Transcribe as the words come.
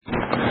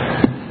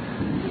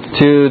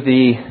to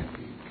the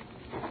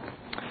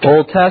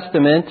Old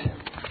Testament,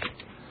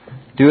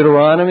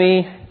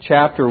 Deuteronomy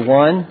chapter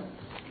 1.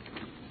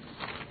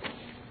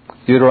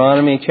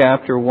 Deuteronomy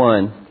chapter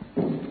 1.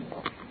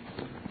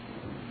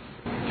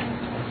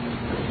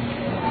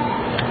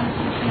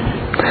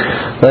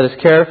 Let us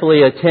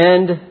carefully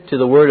attend to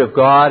the Word of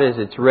God as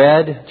it's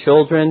read.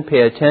 Children,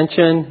 pay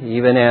attention,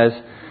 even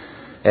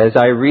as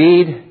I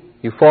read.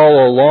 You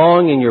follow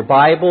along in your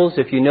Bibles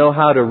if you know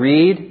how to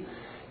read.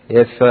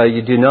 If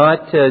you do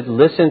not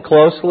listen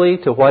closely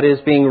to what is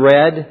being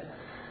read,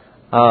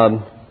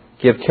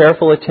 give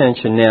careful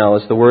attention now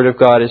as the Word of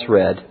God is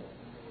read.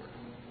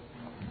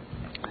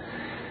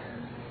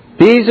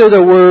 These are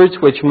the words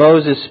which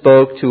Moses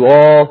spoke to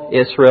all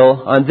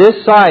Israel on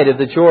this side of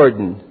the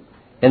Jordan,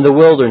 in the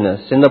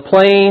wilderness, in the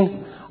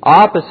plain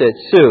opposite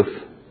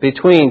Suph,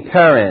 between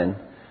Paran,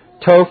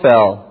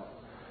 Tophel,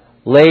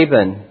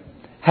 Laban,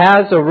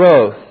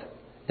 Hazeroth,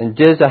 and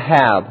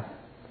Dizahab.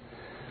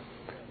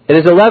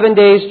 It is 11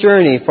 days'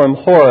 journey from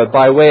Horeb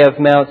by way of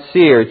Mount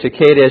Seir to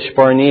Kadesh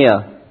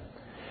Barnea.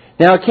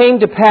 Now it came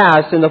to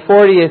pass in the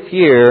 40th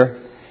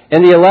year,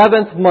 in the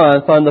 11th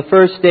month, on the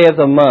first day of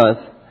the month,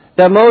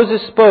 that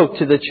Moses spoke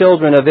to the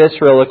children of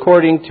Israel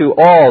according to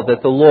all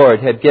that the Lord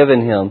had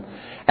given him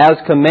as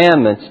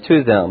commandments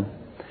to them.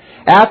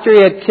 After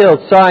he had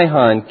killed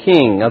Sihon,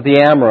 king of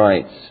the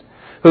Amorites,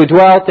 who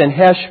dwelt in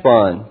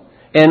Heshbon,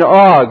 and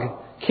Og,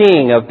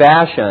 king of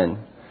Bashan,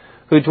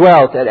 who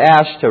dwelt at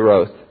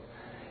Ashtaroth,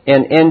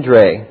 and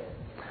Edrei,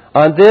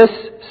 on this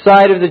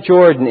side of the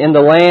Jordan, in the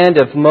land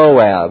of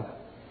Moab.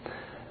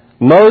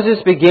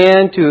 Moses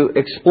began to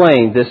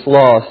explain this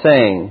law,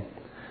 saying,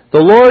 The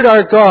Lord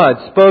our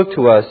God spoke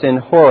to us in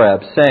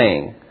Horeb,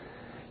 saying,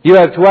 You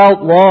have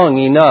dwelt long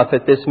enough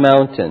at this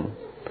mountain.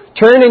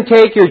 Turn and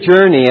take your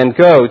journey and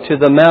go to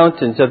the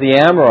mountains of the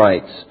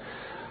Amorites,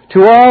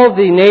 to all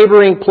the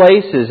neighboring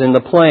places in the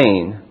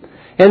plain,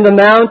 in the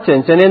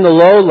mountains and in the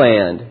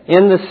lowland,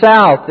 in the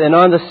south and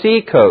on the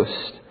sea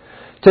coast,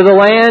 to the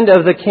land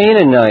of the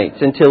Canaanites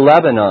and to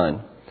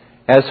Lebanon,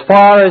 as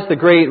far as the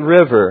great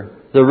river,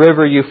 the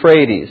river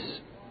Euphrates.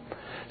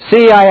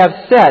 See, I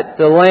have set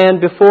the land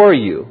before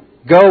you.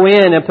 Go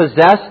in and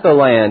possess the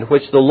land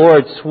which the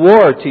Lord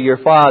swore to your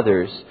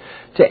fathers,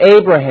 to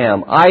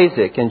Abraham,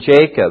 Isaac, and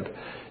Jacob,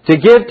 to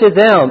give to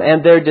them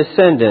and their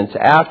descendants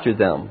after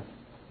them.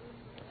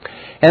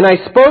 And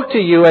I spoke to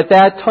you at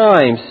that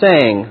time,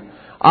 saying,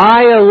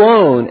 I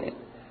alone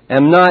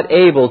am not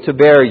able to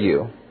bear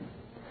you.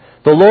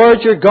 The Lord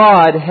your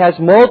God has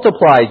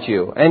multiplied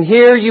you, and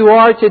here you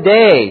are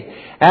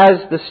today as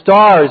the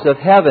stars of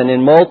heaven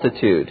in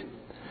multitude.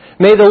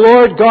 May the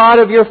Lord God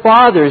of your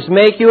fathers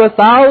make you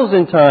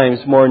 1,000 times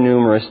more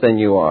numerous than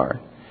you are,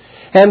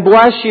 and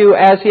bless you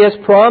as He has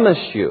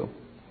promised you.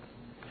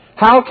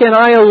 How can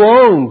I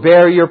alone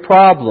bear your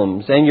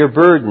problems and your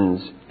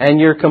burdens and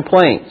your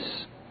complaints?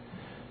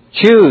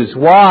 Choose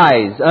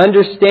wise,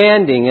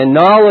 understanding, and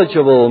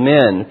knowledgeable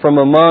men from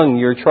among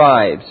your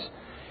tribes,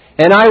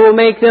 and I will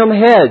make them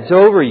heads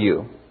over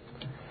you.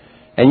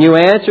 And you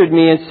answered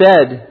me and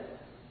said,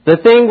 The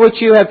thing which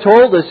you have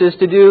told us is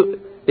to do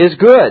is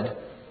good.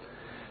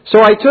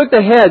 So I took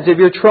the heads of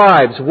your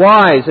tribes,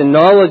 wise and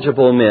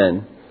knowledgeable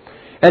men,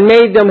 and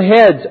made them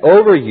heads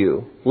over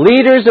you,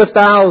 leaders of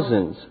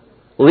thousands,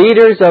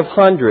 leaders of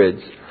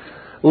hundreds,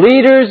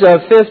 leaders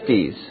of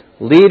 50s,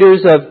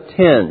 leaders of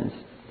 10s,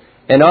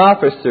 and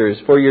officers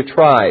for your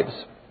tribes.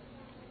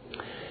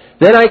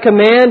 Then I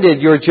commanded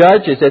your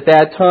judges at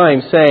that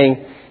time,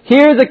 saying,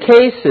 Hear the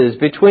cases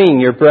between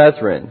your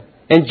brethren,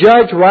 and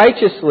judge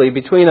righteously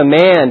between a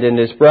man and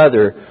his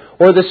brother,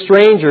 or the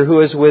stranger who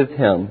is with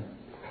him.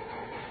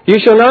 You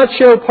shall not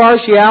show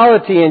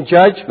partiality in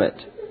judgment.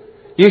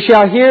 You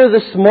shall hear the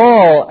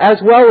small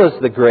as well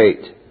as the great.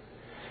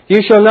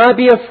 You shall not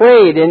be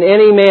afraid in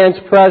any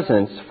man's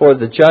presence, for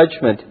the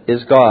judgment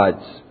is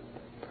God's.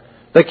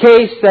 The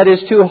case that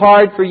is too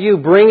hard for you,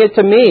 bring it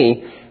to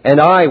me, and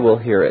I will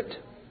hear it.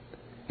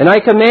 And I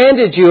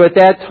commanded you at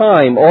that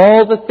time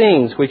all the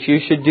things which you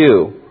should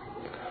do.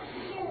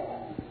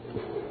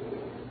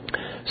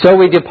 So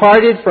we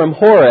departed from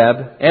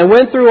Horeb and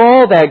went through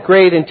all that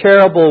great and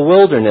terrible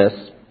wilderness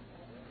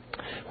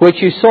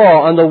which you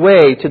saw on the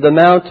way to the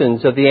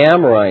mountains of the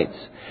Amorites,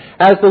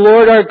 as the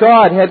Lord our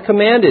God had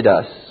commanded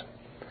us.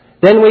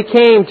 Then we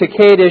came to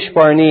Kadesh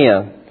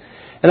Barnea,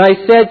 and I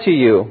said to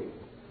you,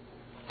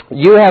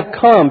 You have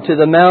come to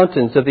the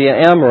mountains of the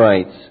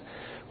Amorites,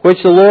 which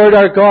the Lord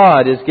our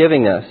God is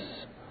giving us.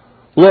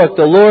 Look,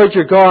 the Lord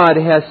your God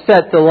has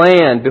set the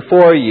land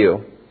before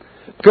you.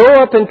 Go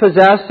up and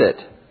possess it,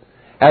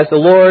 as the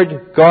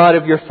Lord God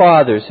of your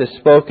fathers has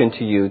spoken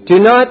to you. Do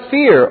not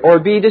fear or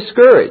be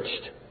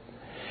discouraged.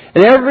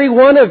 And every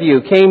one of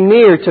you came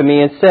near to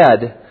me and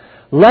said,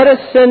 Let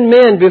us send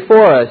men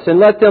before us, and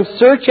let them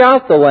search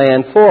out the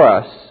land for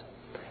us,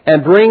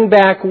 and bring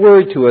back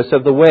word to us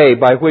of the way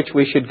by which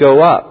we should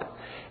go up,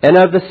 and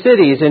of the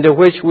cities into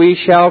which we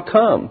shall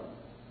come.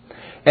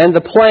 And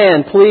the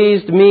plan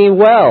pleased me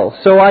well.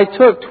 So I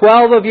took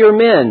 12 of your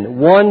men,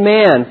 one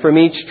man from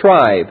each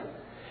tribe.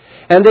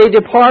 And they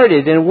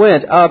departed and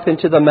went up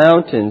into the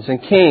mountains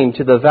and came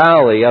to the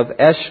valley of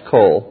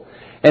Eshcol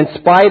and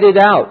spied it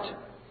out.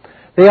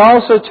 They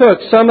also took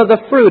some of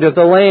the fruit of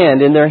the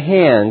land in their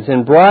hands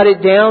and brought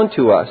it down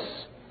to us.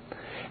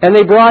 And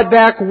they brought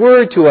back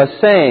word to us,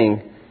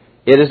 saying,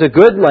 It is a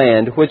good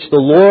land which the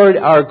Lord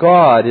our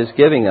God is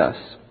giving us.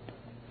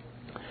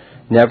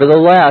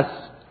 Nevertheless,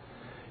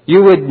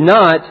 you would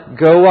not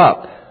go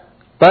up,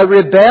 but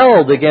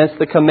rebelled against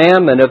the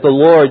commandment of the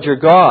Lord your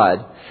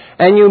God.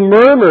 And you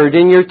murmured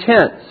in your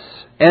tents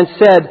and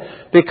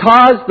said,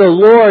 Because the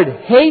Lord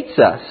hates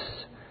us,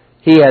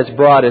 He has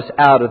brought us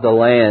out of the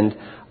land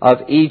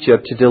of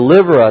Egypt to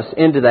deliver us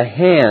into the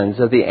hands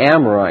of the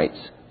Amorites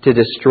to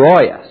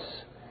destroy us.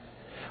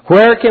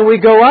 Where can we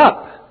go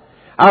up?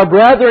 Our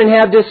brethren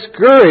have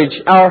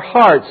discouraged our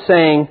hearts,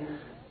 saying,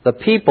 The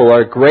people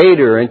are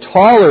greater and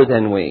taller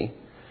than we.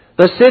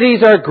 The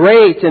cities are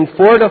great and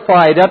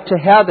fortified up to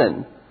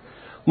heaven.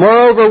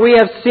 Moreover, we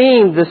have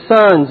seen the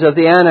sons of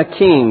the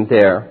Anakim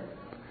there.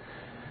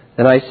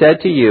 Then I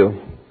said to you,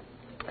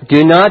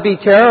 Do not be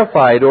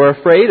terrified or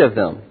afraid of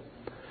them.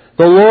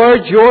 The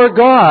Lord your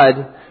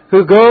God,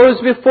 who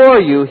goes before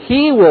you,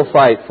 He will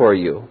fight for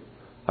you,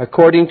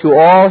 according to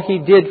all He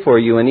did for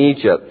you in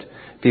Egypt,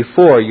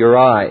 before your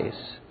eyes.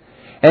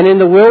 And in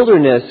the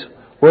wilderness,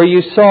 where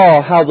you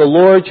saw how the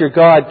Lord your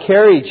God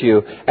carried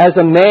you, as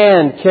a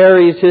man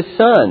carries his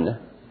son,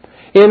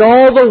 in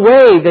all the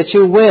way that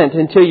you went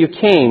until you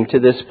came to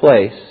this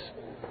place.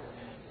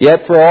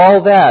 Yet for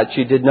all that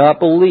you did not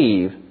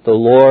believe the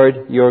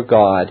Lord your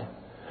God,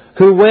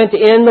 who went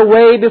in the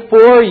way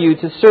before you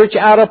to search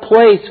out a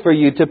place for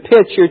you to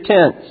pitch your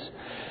tents,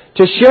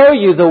 to show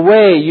you the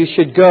way you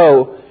should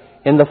go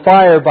in the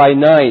fire by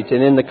night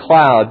and in the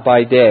cloud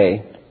by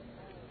day.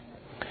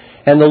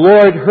 And the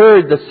Lord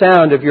heard the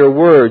sound of your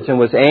words and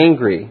was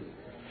angry,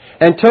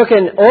 and took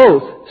an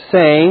oath,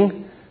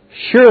 saying,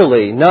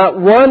 Surely not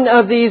one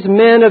of these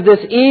men of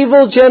this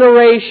evil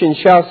generation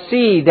shall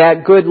see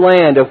that good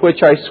land of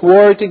which I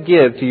swore to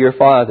give to your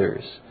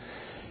fathers,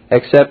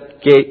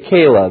 except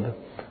Caleb,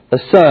 the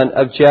son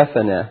of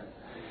Jephunneh.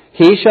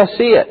 He shall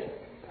see it,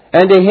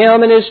 and to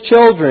him and his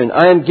children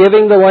I am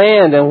giving the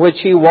land in which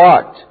he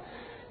walked,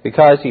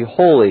 because he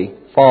wholly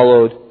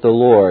followed the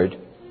Lord.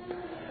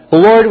 The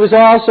Lord was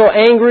also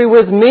angry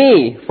with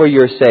me for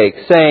your sake,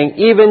 saying,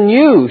 Even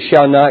you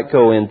shall not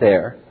go in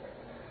there.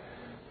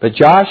 But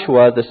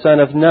Joshua, the son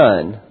of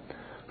Nun,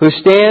 who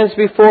stands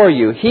before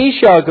you, he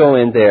shall go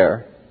in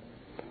there.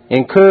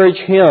 Encourage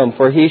him,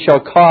 for he shall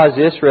cause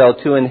Israel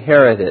to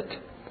inherit it.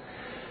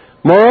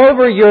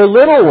 Moreover, your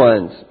little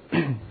ones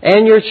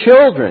and your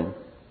children,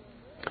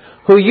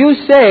 who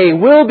you say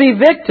will be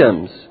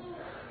victims,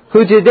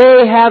 who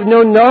today have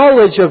no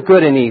knowledge of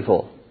good and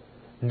evil,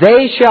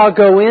 they shall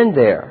go in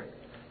there.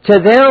 To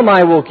them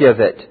I will give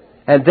it,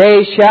 and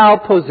they shall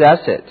possess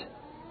it.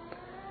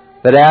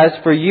 But as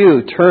for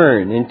you,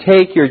 turn and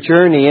take your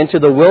journey into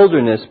the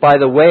wilderness by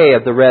the way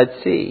of the Red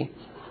Sea.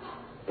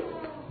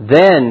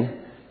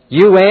 Then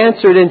you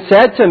answered and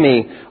said to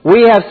me,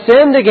 We have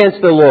sinned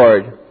against the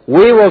Lord.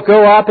 We will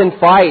go up and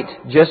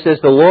fight, just as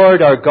the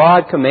Lord our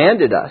God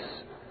commanded us.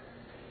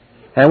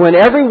 And when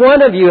every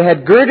one of you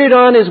had girded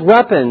on his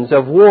weapons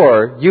of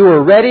war, you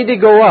were ready to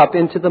go up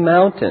into the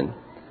mountain.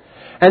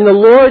 And the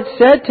Lord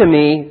said to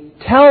me,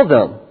 Tell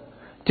them,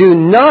 Do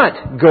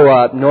not go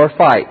up nor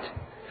fight.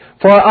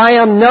 For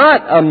I am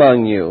not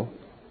among you,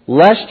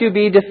 lest you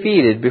be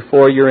defeated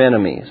before your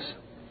enemies.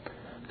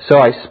 So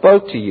I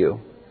spoke to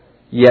you,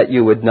 yet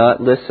you would not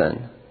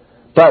listen,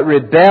 but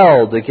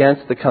rebelled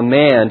against the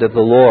command of the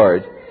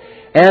Lord,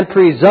 and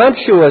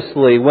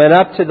presumptuously went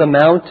up to the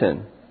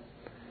mountain.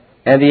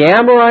 And the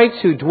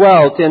Amorites who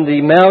dwelt in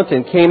the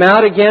mountain came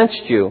out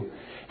against you,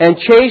 and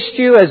chased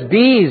you as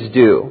bees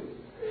do,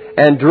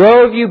 and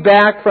drove you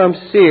back from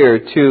Seir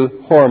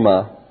to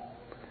Hormah.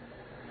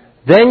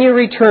 Then you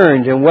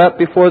returned and wept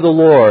before the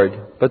Lord,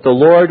 but the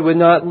Lord would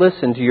not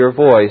listen to your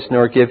voice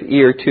nor give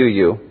ear to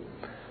you.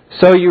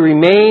 So you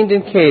remained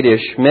in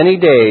Kadesh many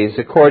days,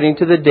 according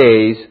to the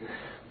days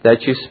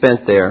that you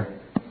spent there.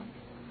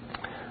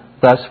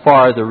 Thus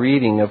far, the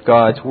reading of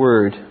God's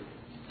Word.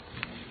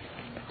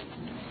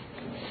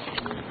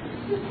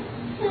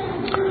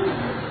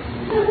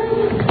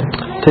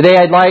 Today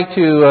I'd like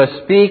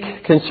to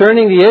speak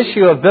concerning the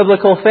issue of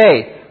biblical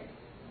faith.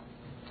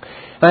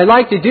 And I'd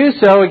like to do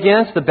so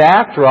against the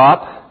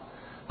backdrop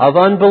of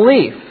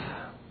unbelief.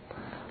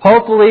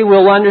 Hopefully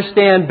we'll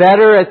understand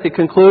better at the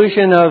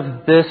conclusion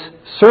of this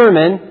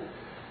sermon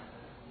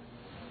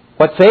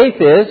what faith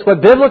is,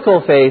 what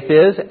biblical faith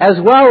is, as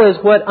well as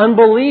what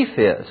unbelief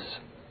is.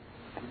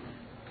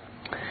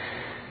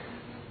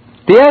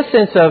 The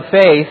essence of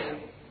faith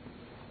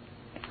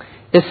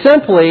is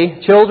simply,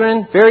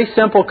 children, very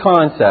simple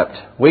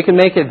concept. We can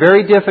make it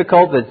very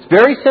difficult, but it's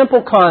very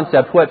simple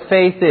concept what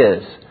faith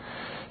is.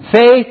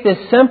 Faith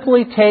is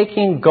simply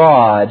taking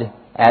God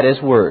at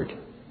His word.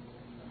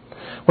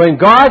 When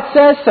God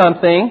says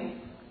something,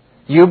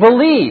 you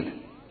believe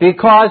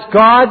because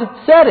God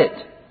said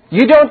it.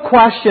 You don't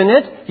question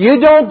it.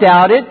 You don't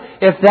doubt it.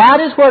 If that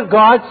is what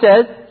God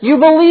says, you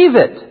believe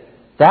it.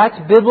 That's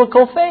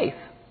biblical faith.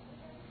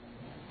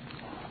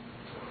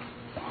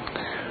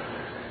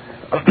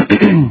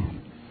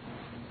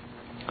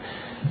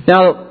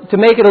 Now, to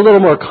make it a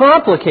little more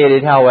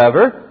complicated,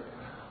 however,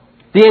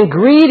 the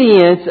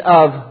ingredients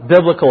of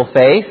biblical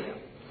faith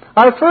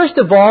are, first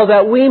of all,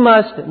 that we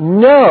must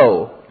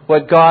know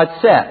what God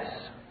says.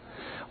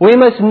 We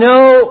must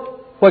know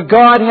what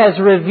God has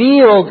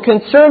revealed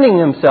concerning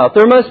Himself.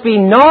 There must be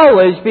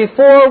knowledge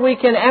before we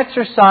can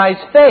exercise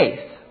faith.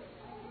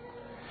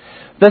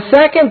 The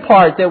second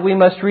part that we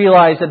must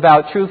realize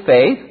about true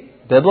faith,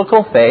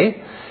 biblical faith,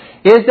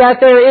 is that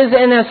there is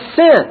an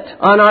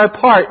assent on our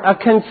part, a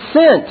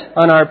consent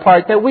on our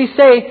part, that we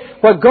say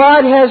what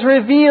God has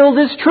revealed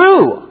is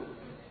true.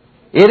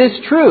 It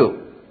is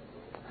true.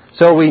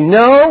 So we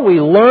know,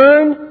 we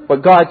learn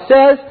what God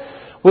says.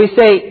 We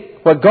say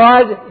what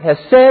God has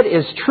said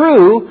is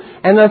true.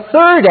 And the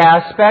third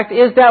aspect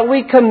is that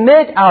we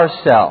commit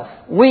ourselves.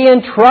 We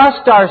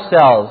entrust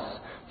ourselves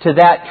to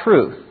that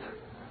truth.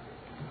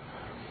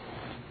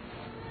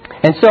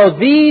 And so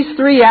these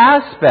three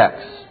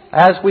aspects,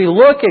 as we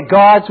look at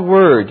God's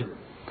Word,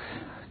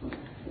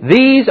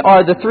 these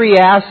are the three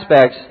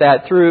aspects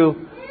that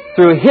through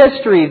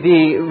history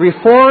the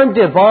Reformed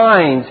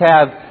divines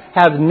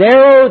have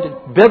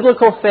narrowed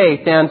biblical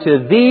faith down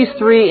to these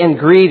three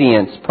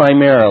ingredients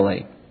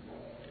primarily.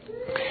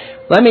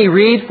 Let me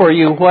read for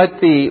you what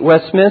the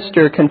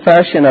Westminster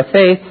Confession of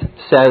Faith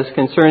says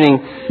concerning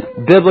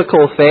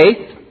biblical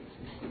faith.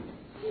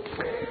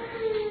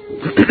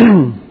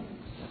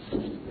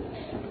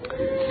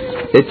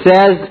 It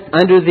says,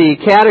 under the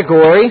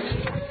category,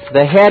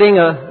 the heading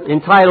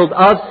entitled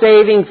Of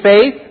Saving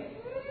Faith,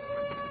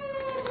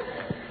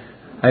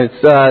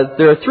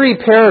 there are 3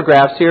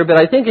 paragraphs here,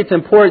 but I think it's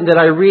important that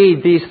I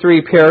read these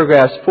 3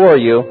 paragraphs for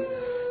you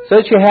so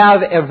that you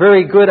have a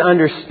very good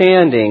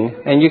understanding,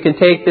 and you can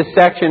take this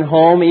section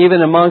home,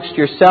 even amongst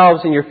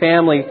yourselves and your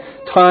family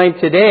time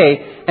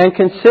today, and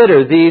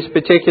consider these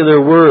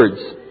particular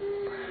words.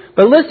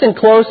 But listen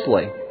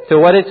closely to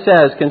what it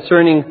says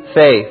concerning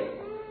faith.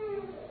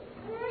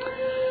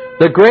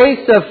 The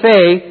grace of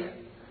faith,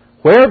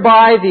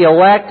 whereby the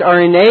elect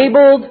are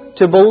enabled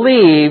to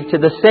believe to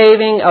the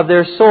saving of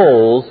their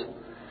souls,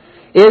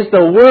 is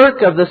the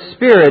work of the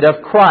Spirit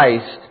of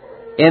Christ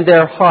in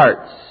their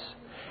hearts,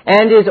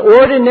 and is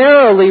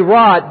ordinarily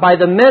wrought by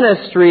the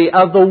ministry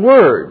of the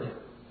Word.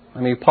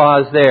 Let me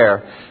pause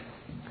there.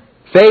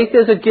 Faith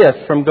is a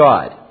gift from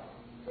God.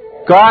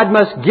 God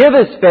must give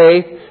us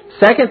faith.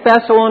 2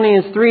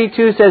 Thessalonians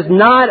 3:2 says,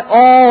 not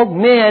all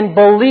men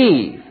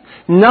believe.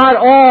 Not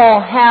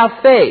all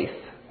have faith.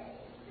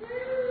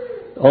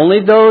 Only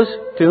those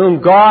to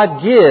whom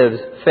God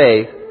gives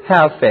faith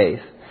have faith.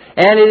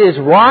 And it is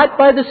wrought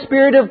by the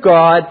Spirit of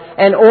God,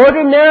 and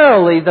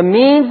ordinarily the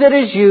means that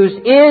is used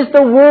is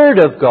the Word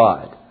of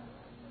God.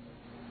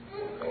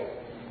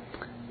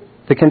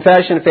 The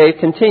Confession of Faith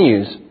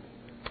continues,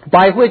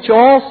 by which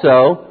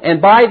also,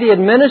 and by the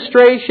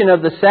administration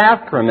of the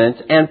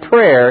sacraments and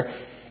prayer,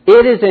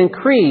 it is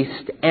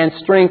increased and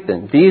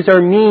strengthened. These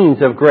are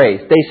means of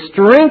grace. They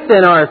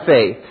strengthen our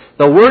faith.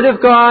 The Word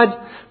of God,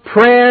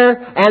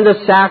 prayer, and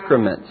the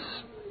sacraments.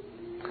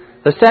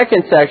 The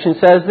second section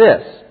says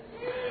this,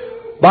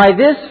 by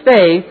this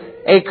faith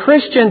a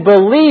Christian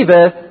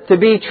believeth to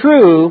be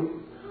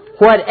true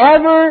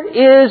whatever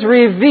is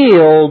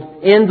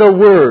revealed in the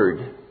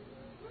Word.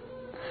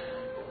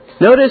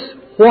 Notice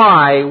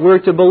why we're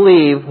to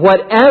believe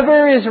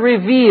whatever is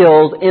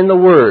revealed in the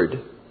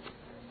Word.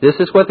 This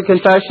is what the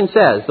confession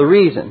says, the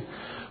reason.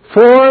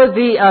 For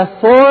the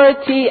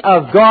authority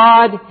of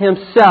God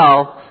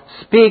Himself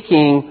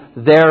speaking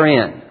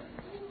therein.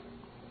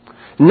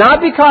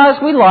 Not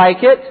because we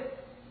like it,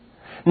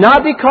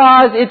 not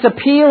because it's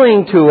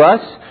appealing to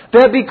us,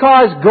 but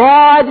because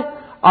God,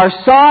 our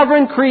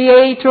sovereign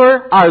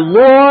Creator, our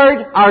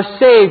Lord, our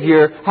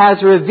Savior,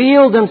 has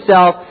revealed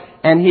Himself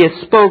and He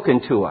has spoken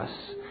to us.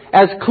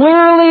 As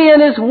clearly in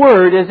His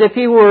Word as if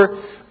He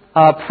were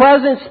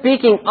present,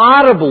 speaking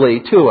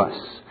audibly to us.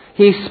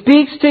 He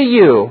speaks to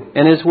you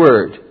in His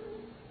Word.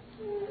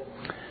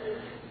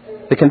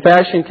 The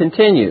confession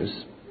continues.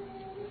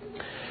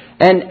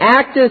 And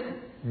acteth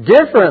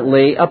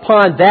differently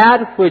upon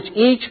that which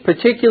each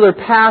particular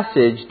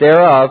passage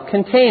thereof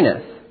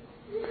containeth,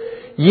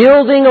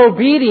 yielding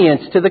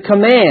obedience to the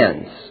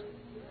commands,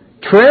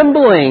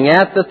 trembling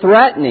at the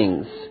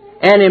threatenings,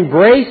 and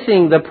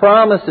embracing the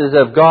promises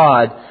of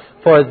God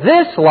for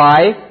this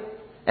life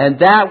and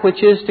that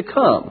which is to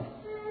come.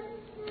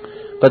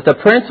 But the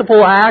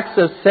principal acts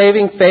of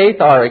saving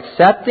faith are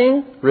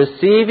accepting,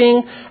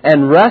 receiving,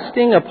 and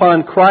resting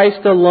upon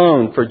Christ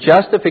alone for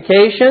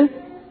justification,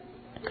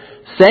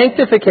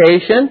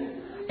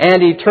 sanctification,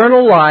 and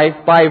eternal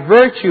life by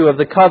virtue of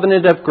the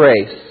covenant of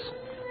grace.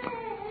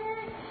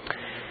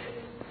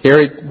 Here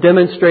it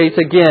demonstrates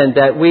again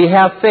that we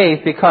have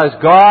faith because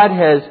God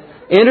has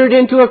entered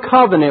into a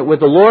covenant with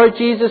the Lord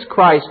Jesus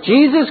Christ.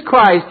 Jesus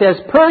Christ has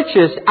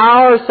purchased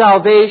our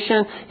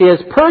salvation. He has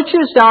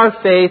purchased our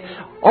faith.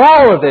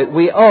 All of it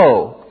we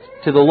owe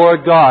to the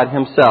Lord God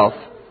Himself.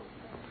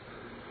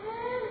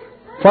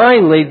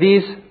 Finally,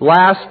 this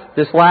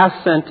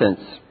last sentence.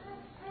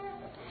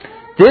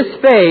 This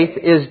faith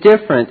is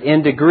different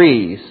in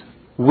degrees,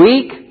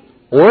 weak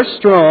or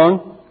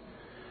strong,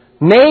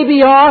 may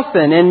be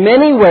often in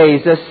many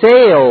ways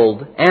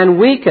assailed and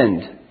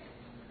weakened,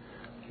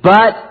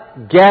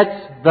 but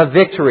gets the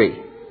victory.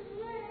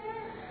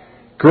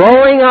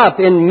 Growing up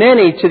in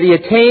many to the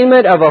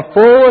attainment of a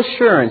full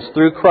assurance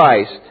through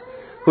Christ,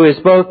 who is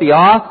both the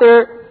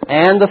author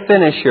and the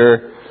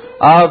finisher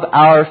of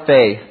our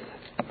faith.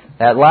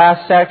 That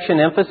last section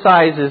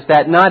emphasizes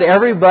that not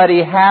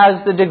everybody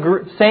has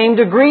the same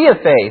degree of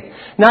faith.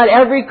 Not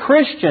every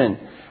Christian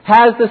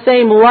has the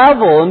same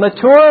level and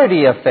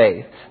maturity of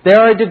faith. There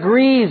are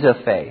degrees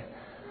of faith.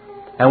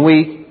 And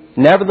we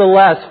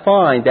nevertheless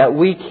find that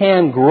we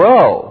can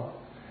grow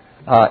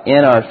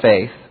in our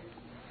faith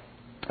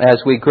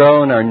as we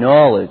grow in our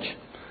knowledge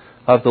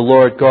of the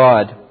Lord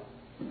God.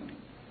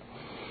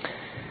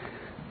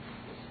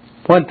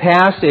 One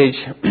passage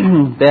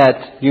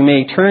that you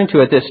may turn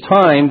to at this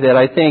time that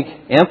I think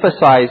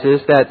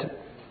emphasizes that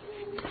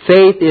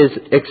faith is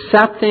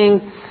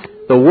accepting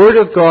the Word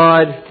of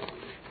God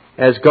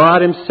as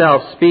God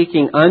Himself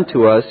speaking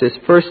unto us is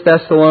 1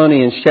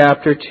 Thessalonians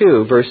chapter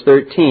 2, verse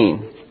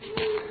 13.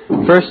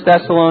 1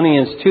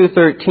 Thessalonians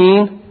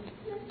 2:13.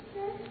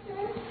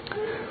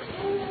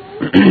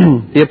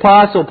 The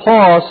Apostle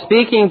Paul,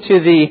 speaking to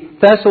the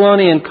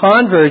Thessalonian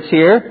converts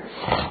here,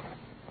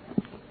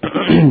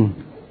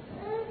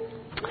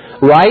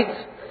 writes,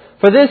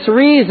 "For this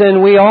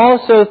reason we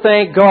also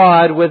thank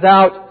God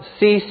without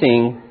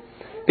ceasing,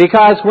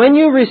 because when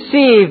you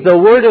received the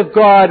Word of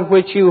God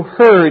which you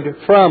heard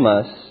from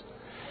us,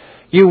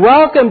 you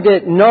welcomed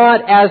it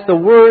not as the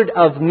word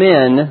of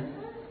men,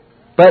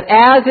 but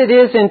as it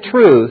is in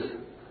truth,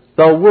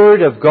 the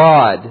Word of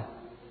God,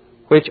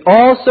 which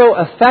also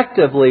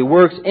effectively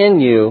works in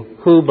you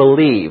who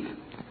believe."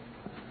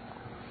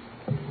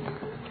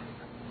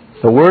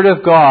 The Word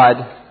of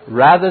God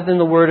rather than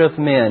the word of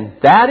men.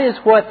 That is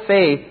what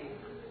faith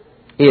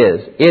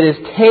is. It is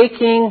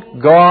taking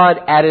God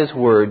at His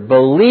word,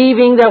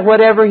 believing that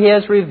whatever He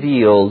has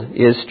revealed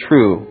is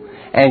true,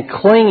 and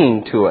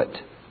clinging to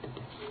it.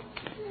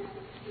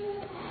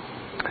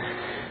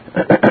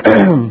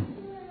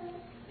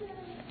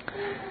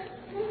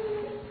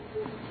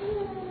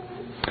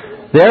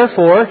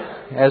 Therefore,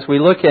 as we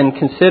look and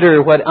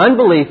consider what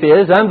unbelief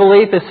is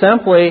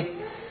simply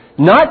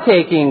not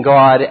taking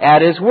God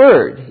at His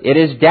word. It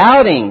is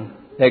doubting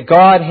that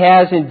God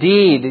has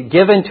indeed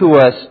given to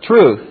us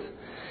truth.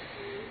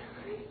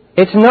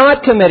 It's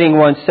not committing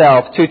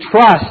oneself to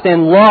trust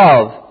and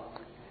love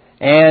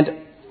and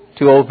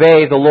to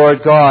obey the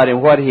Lord God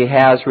in what He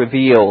has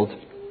revealed.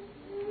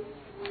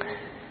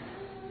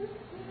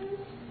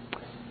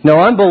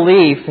 Now,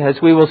 unbelief,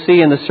 as we will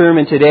see in the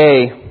sermon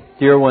today,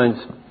 dear ones,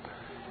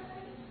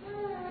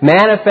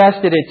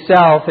 manifested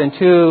itself in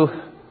two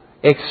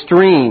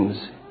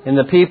extremes in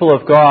the people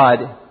of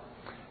God,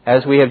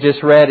 as we have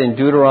just read in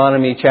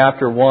Deuteronomy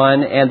chapter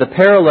 1 and the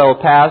parallel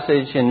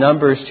passage in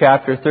Numbers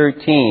chapter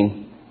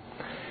 13.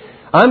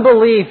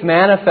 Unbelief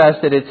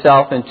manifested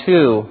itself in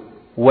two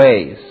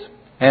ways.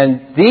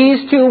 And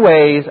these two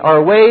ways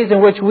are ways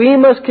in which we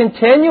must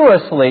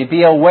continuously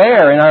be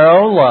aware in our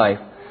own life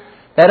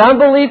that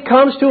unbelief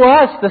comes to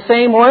us the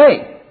same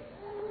way.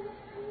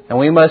 And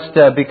we must,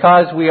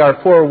 because we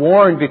are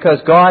forewarned, because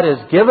God has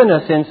given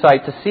us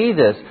insight to see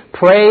this,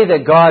 pray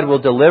that God will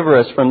deliver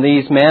us from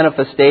these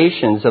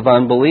manifestations of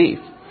unbelief.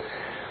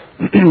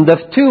 The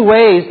two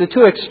ways, the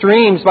two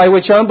extremes by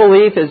which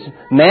unbelief is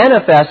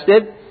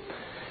manifested,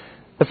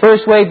 the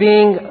first way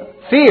being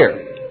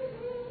fear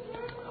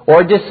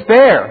or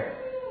despair,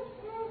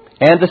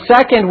 and the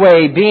second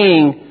way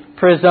being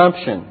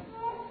presumption.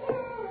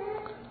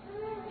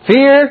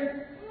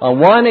 Fear on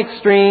one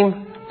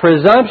extreme,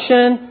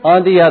 presumption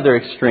on the other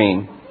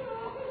extreme.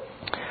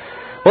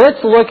 Well,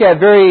 let's look at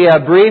very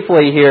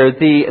briefly here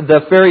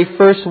the very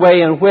first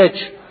way in which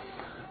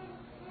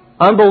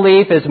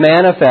unbelief is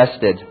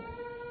manifested.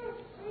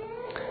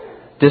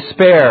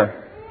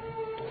 Despair.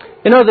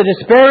 You know, the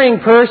despairing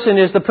person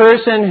is the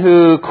person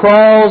who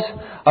crawls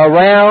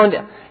around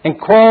and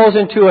crawls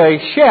into a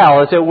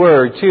shell, as it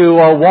were, to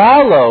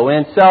wallow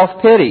in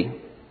self-pity.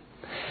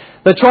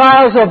 The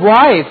trials of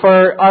life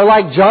are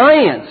like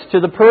giants to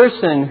the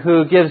person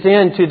who gives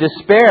in to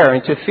despair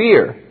and to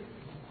fear.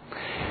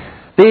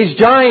 These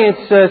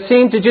giants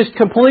seem to just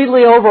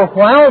completely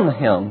overwhelm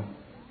him.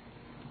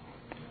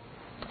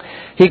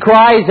 He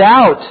cries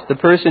out, the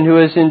person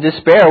who is in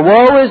despair,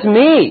 "Woe is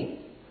me!"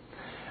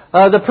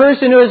 The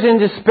person who is in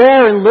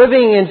despair and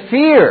living in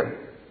fear,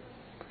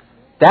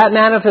 that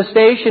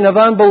manifestation of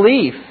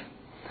unbelief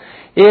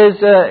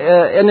is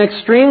an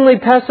extremely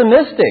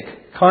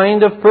pessimistic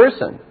kind of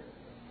person.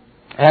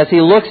 As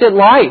he looks at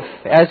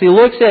life, as he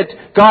looks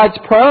at God's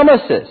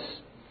promises,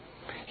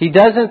 he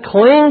doesn't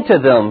cling to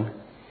them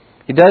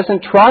He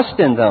doesn't trust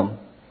in them.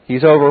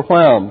 He's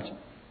overwhelmed.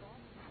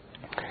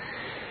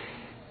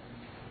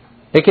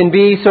 It can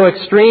be so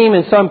extreme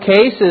in some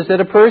cases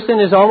that a person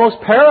is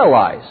almost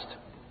paralyzed.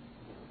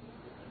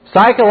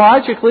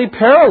 Psychologically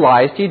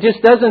paralyzed. He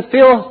just doesn't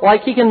feel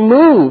like he can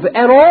move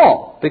at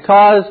all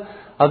because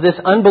of this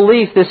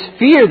unbelief, this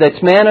fear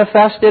that's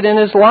manifested in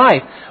his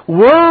life.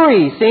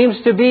 Worry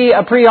seems to be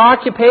a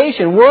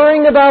preoccupation.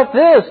 Worrying about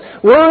this,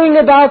 worrying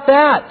about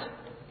that.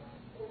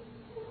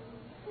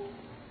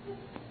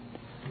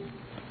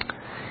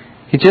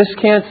 He just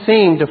can't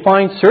seem to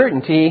find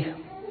certainty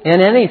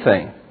in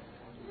anything.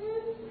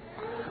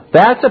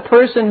 That's a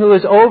person who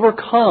is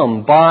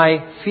overcome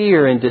by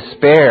fear and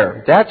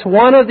despair. That's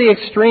one of the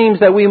extremes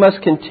that we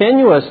must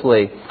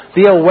continuously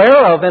be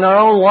aware of in our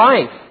own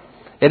life.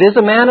 It is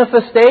a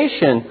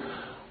manifestation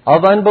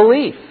of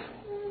unbelief.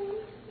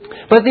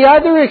 But the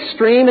other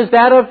extreme is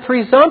that of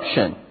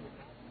presumption.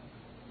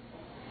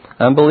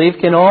 Unbelief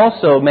can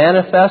also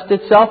manifest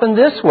itself in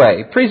this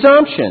way.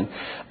 Presumption.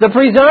 The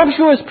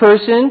presumptuous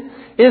person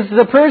is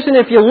the person,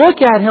 if you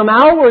look at him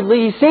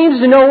outwardly, he seems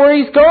to know where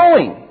he's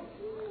going.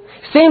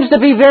 Seems to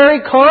be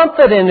very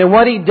confident in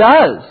what he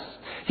does.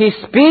 He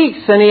speaks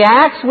and he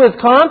acts with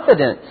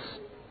confidence.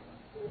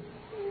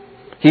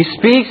 He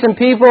speaks and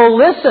people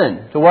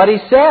listen to what he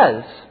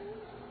says.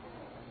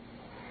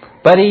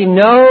 But he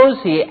knows,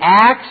 he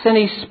acts and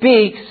he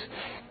speaks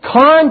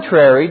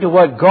contrary to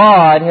what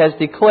God has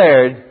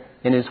declared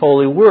in His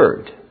holy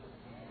Word.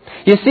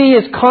 You see,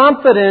 his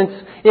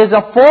confidence is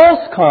a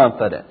false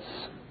confidence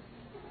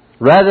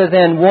rather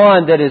than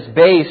one that is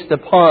based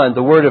upon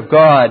the Word of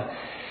God.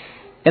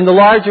 In the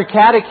larger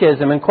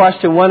catechism, in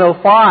question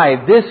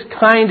 105, this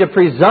kind of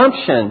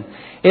presumption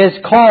is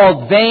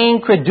called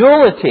vain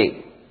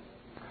credulity,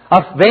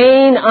 a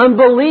vain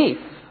unbelief.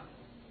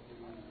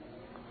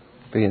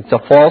 It's a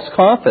false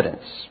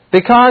confidence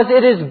because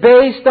it is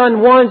based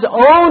on one's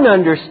own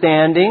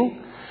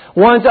understanding,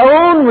 one's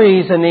own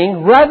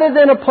reasoning, rather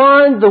than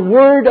upon the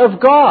Word of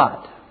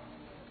God.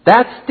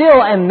 That's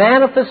still a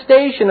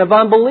manifestation of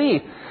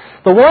unbelief.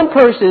 The one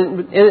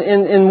person,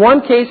 in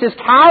one case, is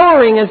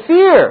cowering in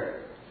fear.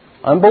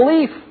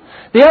 Unbelief.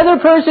 The other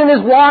person is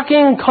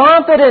walking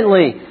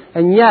confidently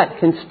and yet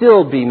can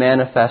still be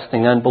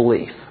manifesting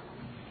unbelief.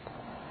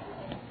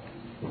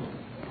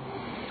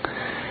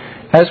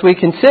 As we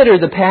consider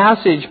the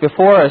passage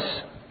before us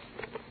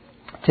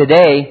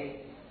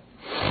today,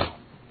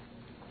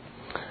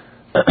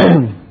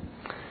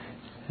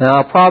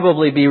 I'll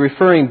probably be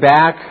referring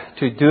back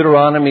to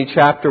Deuteronomy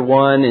chapter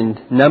 1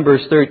 and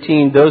Numbers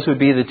 13. Those would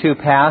be the two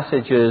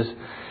passages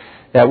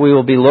that we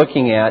will be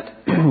looking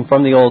at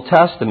from the Old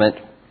Testament.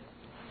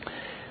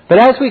 But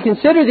as we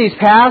consider these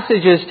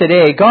passages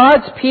today,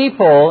 God's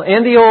people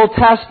in the Old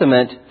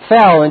Testament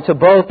fell into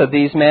both of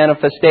these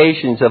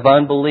manifestations of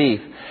unbelief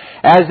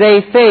as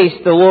they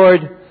faced the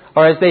Lord,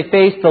 or as they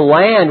faced the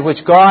land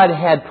which God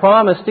had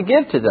promised to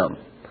give to them.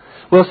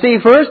 We'll see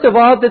first of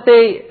all that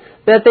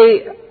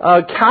they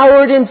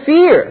cowered in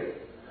fear.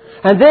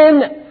 And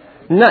then,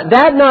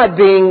 that not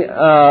being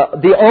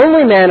the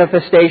only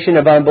manifestation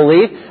of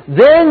unbelief,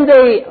 then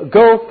they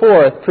go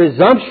forth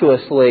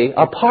presumptuously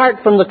apart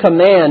from the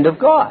command of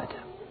God.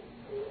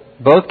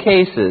 Both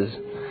cases,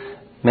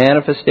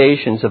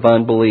 manifestations of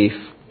unbelief.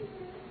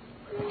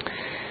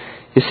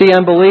 You see,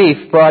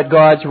 unbelief brought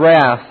God's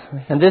wrath,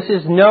 and this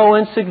is no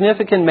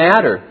insignificant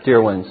matter,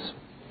 dear ones.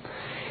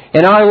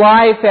 In our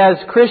life as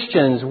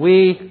Christians,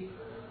 we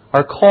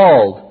are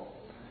called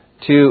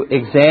to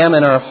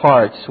examine our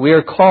hearts. We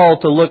are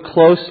called to look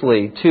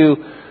closely,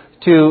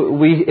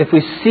 if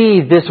we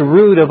see this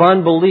root of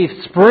unbelief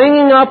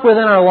springing up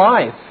within our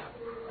life,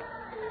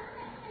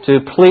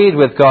 to plead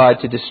with God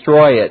to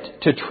destroy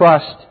it, to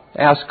trust,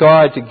 ask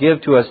God to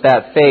give to us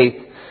that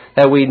faith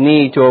that we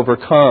need to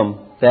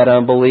overcome that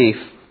unbelief.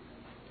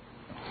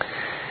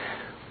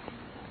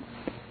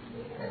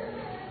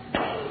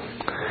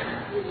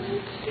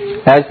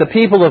 As the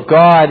people of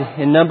God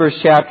in Numbers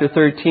chapter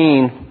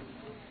 13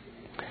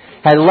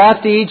 had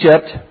left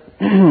Egypt,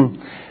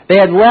 they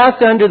had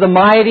left under the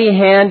mighty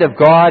hand of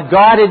God.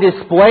 God had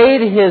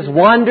displayed His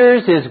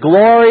wonders, His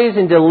glories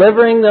in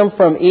delivering them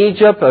from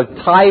Egypt, a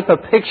type, a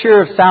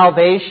picture of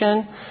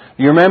salvation.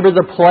 You remember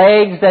the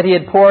plagues that He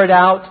had poured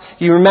out.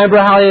 You remember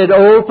how He had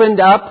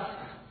opened up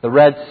the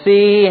Red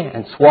Sea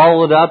and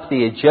swallowed up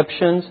the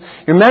Egyptians.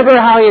 You remember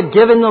how He had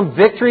given them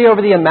victory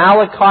over the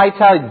Amalekites,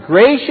 how He had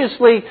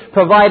graciously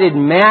provided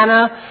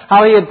manna,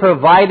 how He had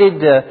provided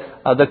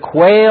the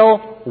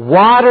quail,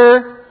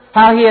 water,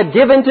 how He had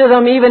given to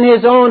them even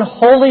His own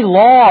holy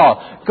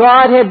law.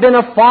 God had been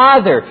a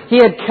father. He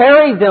had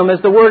carried them,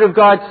 as the Word of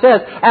God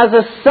says, as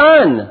a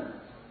son.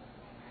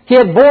 He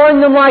had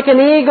borne them like an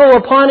eagle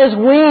upon His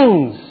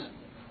wings.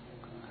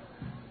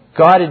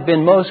 God had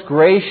been most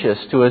gracious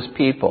to His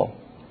people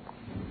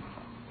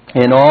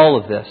in all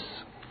of this.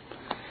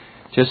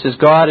 Just as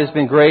God has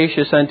been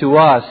gracious unto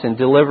us in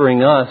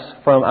delivering us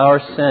from our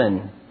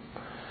sin,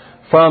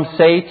 from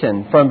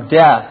Satan, from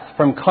death,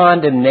 from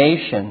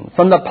condemnation,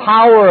 from the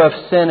power of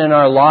sin in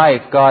our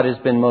life, God has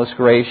been most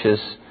gracious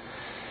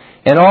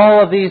And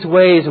all of these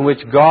ways in which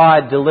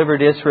God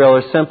delivered Israel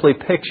are simply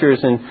pictures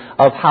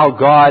of how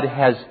God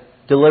has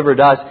delivered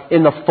us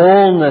in the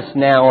fullness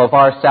now of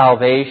our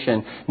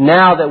salvation,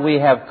 now that we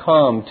have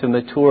come to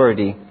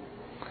maturity.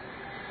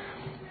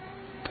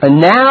 And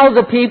now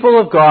the people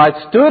of God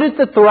stood at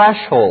the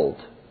threshold,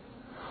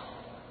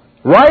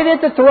 right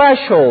at the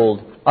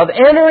threshold of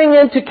entering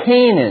into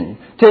Canaan,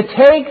 to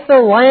take the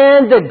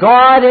land that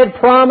God had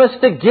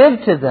promised to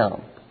give to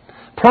them.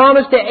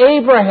 Promised to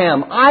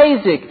Abraham,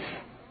 Isaac,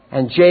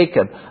 and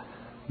Jacob.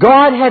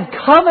 God had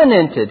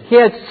covenanted, He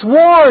had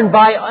sworn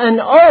by an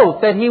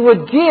oath that He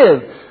would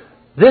give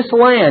this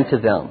land to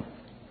them.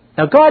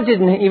 Now, God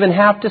didn't even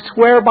have to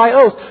swear by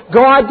oath.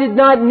 God did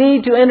not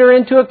need to enter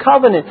into a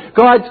covenant.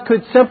 God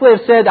could simply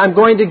have said, I'm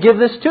going to give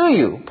this to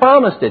you.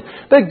 Promised it.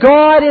 But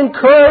God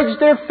encouraged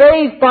their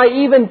faith by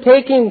even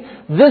taking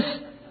this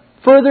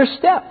further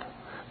step.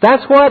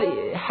 That's what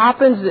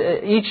happens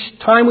each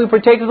time we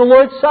partake of the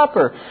Lord's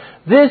Supper.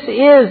 This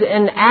is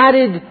an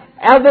added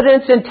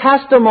evidence and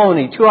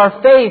testimony to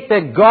our faith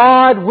that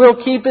God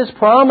will keep His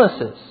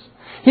promises.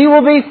 He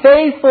will be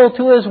faithful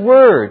to His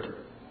Word.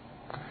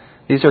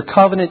 These are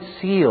covenant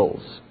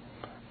seals.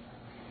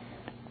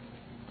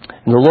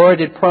 And the Lord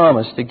had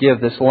promised to give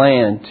this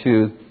land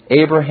to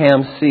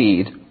Abraham's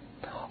seed.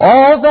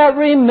 All that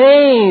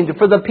remained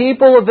for the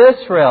people of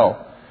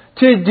Israel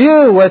to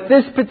do at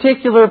this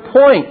particular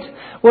point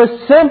was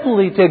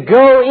simply to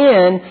go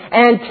in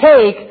and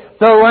take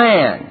the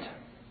land.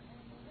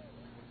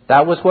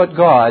 That was what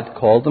God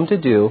called them to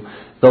do.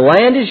 The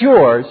land is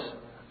yours.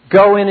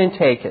 Go in and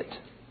take it.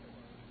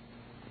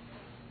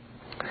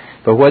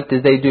 But what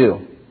did they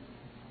do?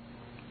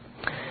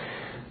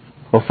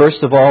 Well,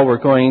 first of all, we're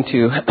going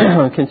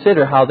to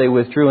consider how they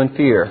withdrew in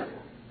fear.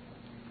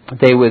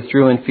 They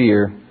withdrew in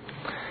fear.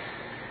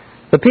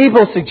 The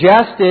people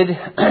suggested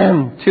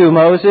to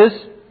Moses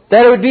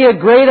that it would be a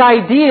great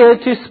idea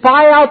to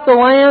spy out the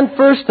land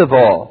first of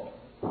all.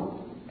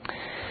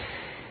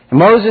 And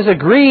Moses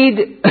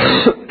agreed,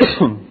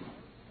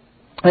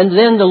 and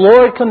then the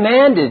Lord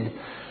commanded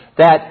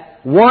that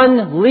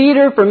one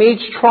leader from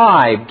each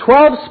tribe,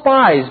 12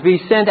 spies,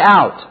 be sent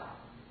out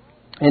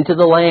into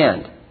the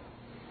land.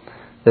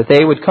 That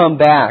they would come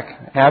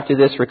back after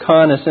this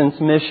reconnaissance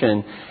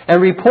mission and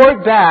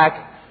report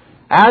back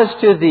as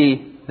to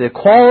the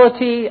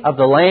quality of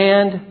the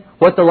land,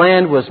 what the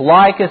land was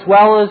like, as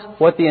well as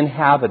what the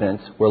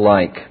inhabitants were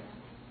like.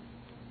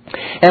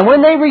 And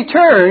when they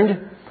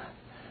returned,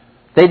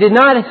 they did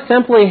not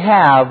simply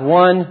have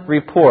one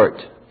report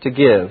to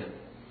give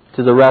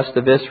to the rest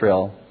of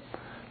Israel.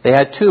 They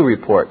had two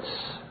reports.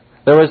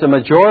 There was a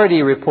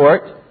majority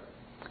report,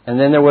 and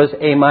then there was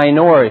a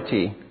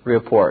minority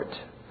report.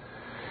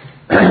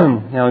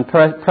 Now, in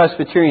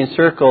Presbyterian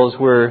circles,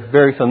 we're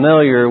very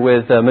familiar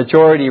with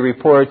majority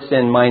reports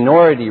and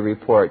minority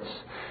reports.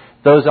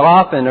 Those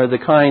often are the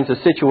kinds of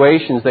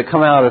situations that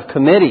come out of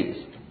committees.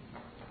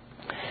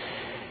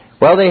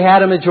 Well, they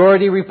had a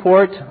majority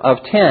report of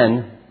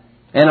 10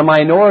 and a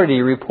minority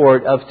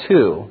report of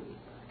 2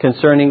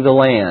 concerning the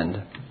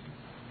land.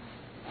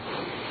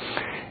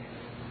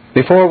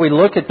 Before we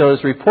look at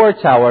those reports,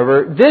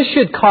 however, this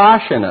should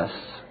caution us.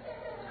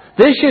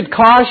 This should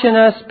caution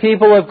us,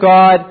 people of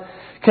God,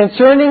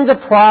 concerning the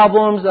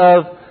problems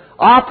of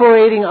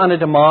operating on a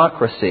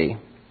democracy,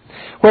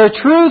 where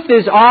truth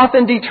is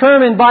often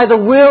determined by the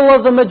will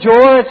of the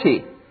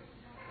majority,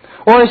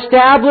 or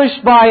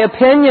established by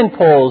opinion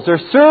polls or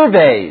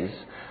surveys,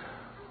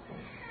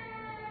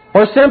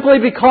 or simply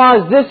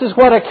because this is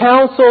what a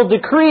council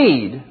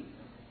decreed.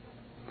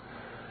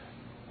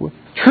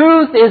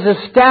 Truth is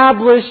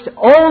established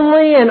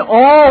only and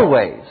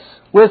always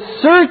with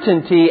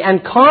certainty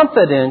and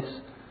confidence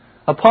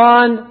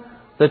upon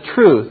the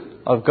truth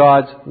of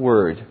God's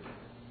Word.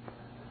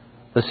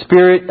 The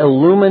Spirit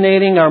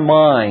illuminating our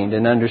mind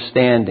and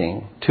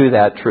understanding to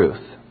that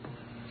truth.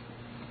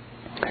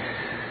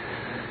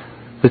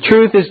 The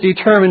truth is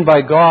determined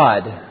by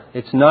God.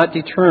 It's not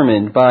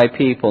determined by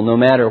people, no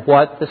matter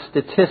what the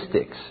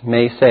statistics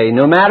may say.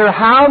 No matter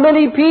how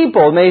many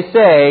people may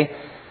say,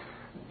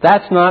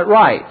 that's not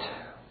right.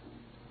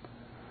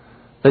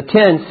 The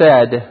 10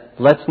 said,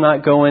 let's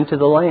not go into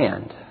the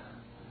land.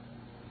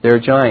 There are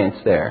giants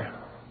there.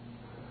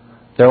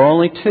 There are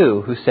only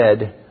 2 who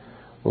said,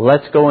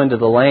 let's go into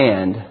the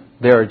land.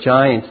 There are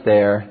giants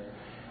there,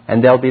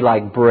 and they'll be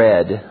like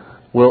bread.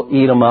 We'll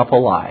eat them up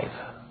alive.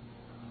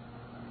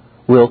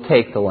 We'll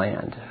take the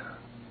land.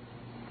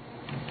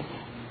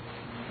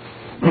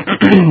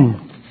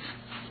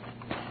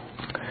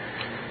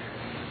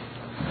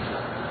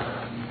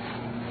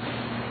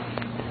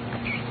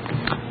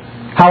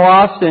 How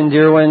often,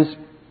 dear ones,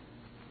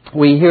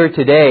 we hear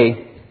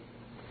today,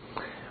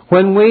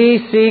 when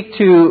we seek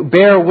to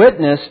bear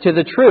witness to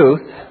the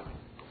truth,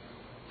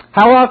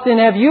 how often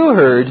have you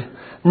heard,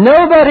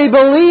 nobody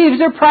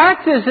believes or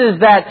practices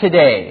that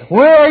today?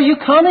 Where are you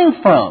coming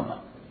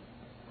from?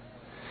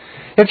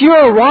 If you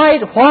are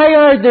right, why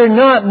are there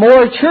not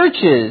more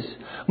churches,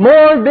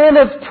 more men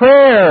of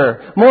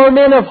prayer, more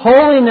men of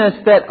holiness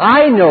that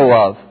I know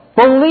of?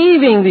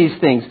 believing these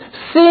things,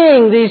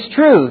 seeing these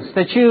truths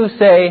that you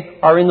say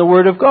are in the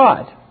Word of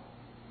God?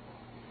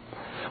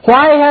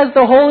 Why has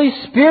the Holy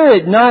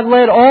Spirit not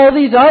led all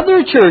these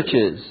other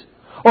churches,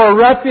 or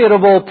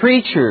reputable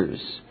preachers,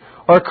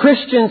 or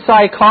Christian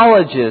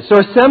psychologists,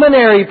 or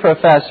seminary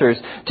professors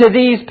to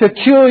these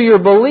peculiar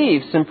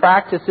beliefs and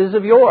practices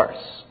of yours?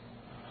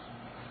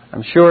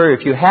 I'm sure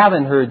if you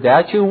haven't heard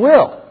that, you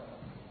will.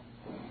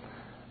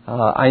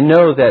 I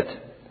know that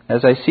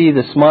as I see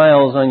the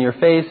smiles on your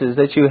faces,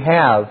 that you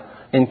have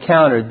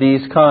encountered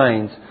these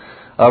kinds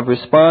of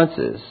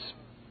responses.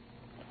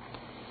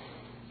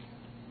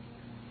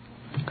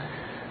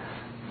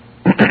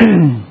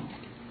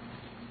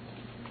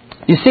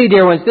 You see,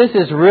 dear ones, this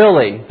is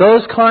really,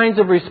 those kinds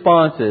of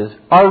responses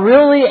are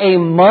really a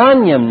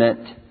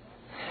monument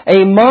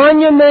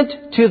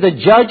to the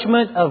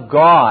judgment of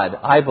God,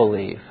 I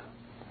believe.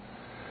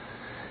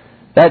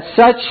 That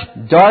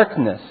such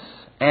darkness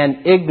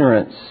and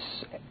ignorance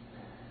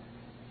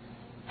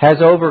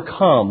has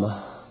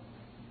overcome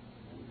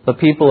the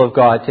people of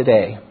God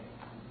today.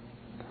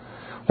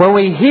 When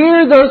we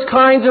hear those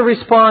kinds of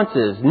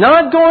responses,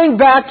 not going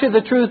back to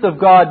the truth of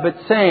God, but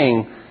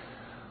saying,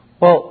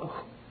 well,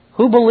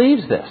 who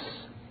believes this?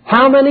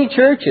 How many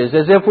churches?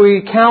 As if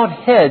we count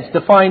heads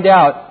to find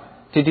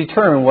out, to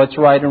determine what's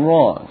right and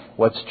wrong,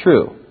 what's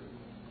true.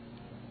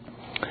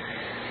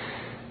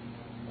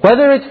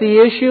 Whether it's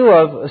the issue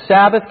of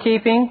Sabbath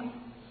keeping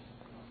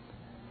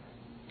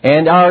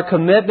and our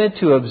commitment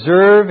to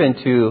observe and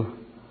to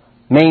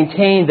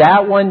maintain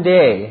that one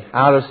day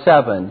out of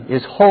 7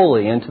 is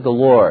holy unto the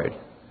Lord,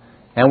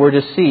 and we're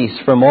to cease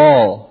from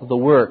all the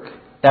work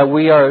that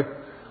we are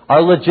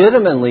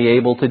legitimately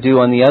able to do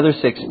on the other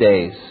 6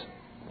 days.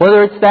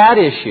 Whether it's that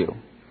issue,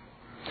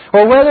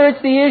 or whether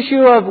it's the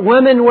issue of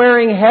women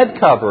wearing head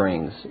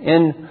coverings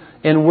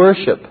in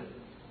worship,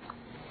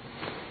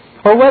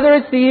 or whether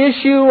it's the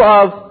issue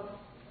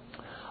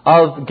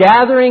of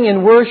gathering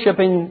in worship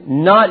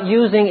and not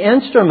using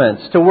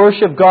instruments to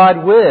worship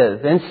God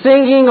with, and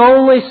singing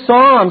only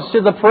psalms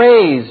to the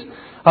praise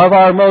of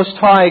our Most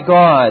High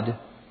God.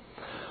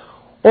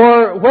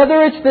 Or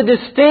whether it's the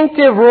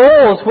distinctive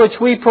roles which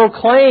we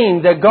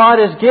proclaim that God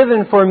has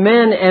given for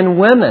men and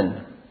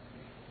women.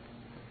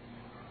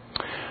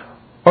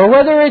 Or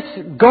whether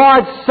it's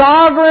God's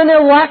sovereign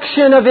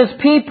election of His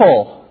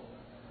people,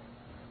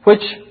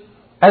 which,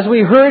 as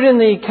we heard in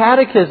the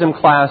catechism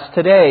class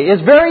today,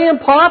 is very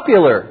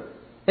unpopular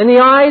in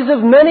the eyes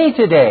of many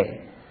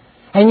today.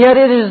 And yet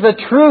it is the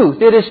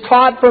truth. It is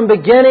taught from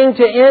beginning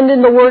to end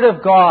in the Word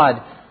of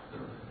God.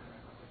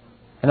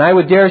 And I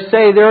would dare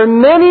say there are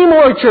many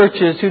more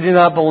churches who do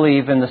not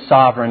believe in the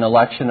sovereign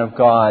election of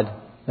God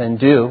than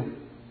do,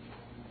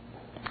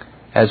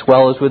 as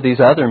well as with these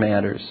other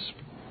matters.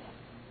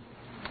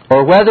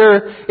 Or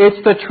whether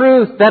it's the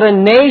truth that a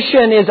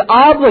nation is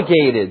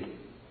obligated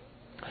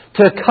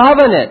to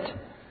covenant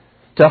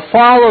to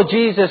follow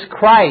Jesus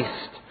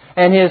Christ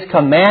and His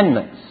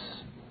commandments.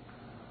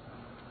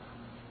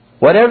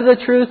 Whatever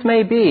the truth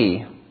may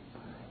be,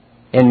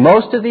 in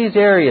most of these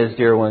areas,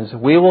 dear ones,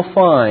 we will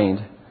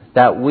find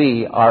that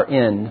we are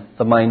in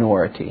the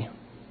minority.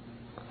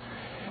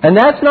 And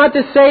that's not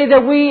to say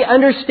that we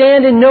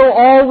understand and know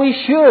all we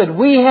should.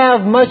 We have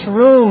much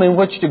room in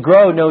which to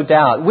grow, no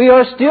doubt. We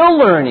are still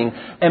learning,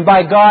 and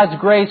by God's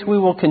grace we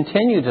will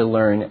continue to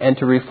learn and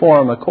to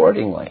reform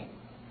accordingly.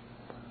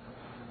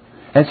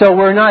 And so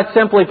we're not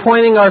simply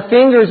pointing our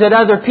fingers at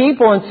other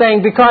people and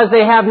saying because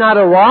they have not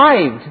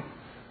arrived,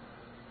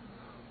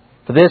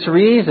 for this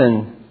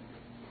reason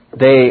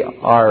they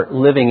are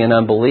living in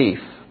unbelief.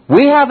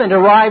 We haven't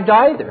arrived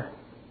either.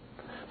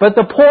 But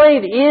the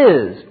point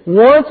is,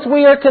 once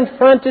we are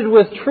confronted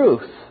with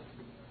truth,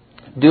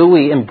 do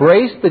we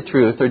embrace the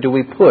truth or do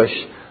we push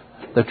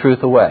the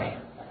truth away?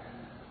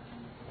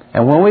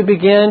 And when we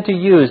begin to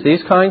use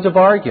these kinds of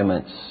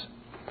arguments,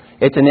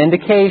 it's an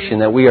indication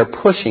that we are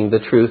pushing the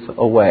truth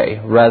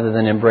away rather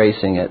than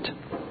embracing it.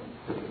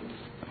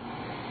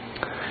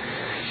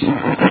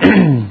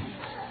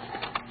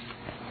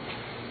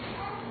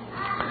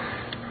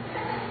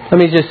 Let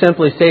me just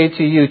simply say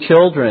to you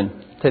children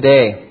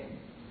today,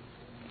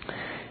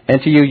 and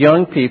to you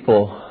young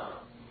people,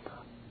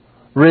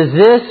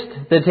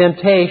 resist the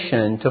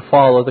temptation to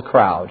follow the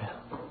crowd.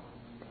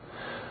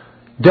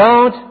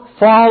 Don't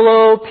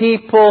follow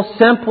people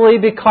simply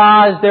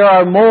because there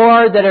are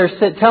more that are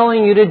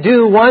telling you to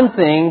do one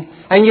thing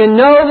and you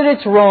know that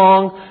it's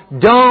wrong.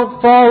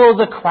 Don't follow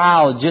the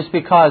crowd just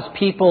because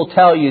people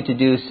tell you to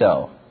do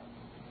so.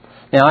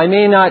 Now, I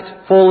may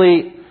not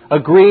fully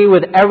agree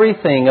with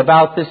everything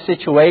about this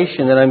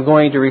situation that I'm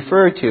going to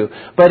refer to,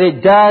 but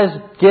it does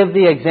give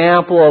the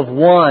example of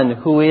one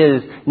who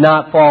is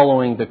not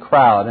following the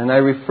crowd. And I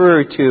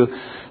refer to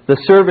the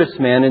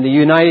serviceman in the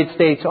United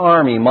States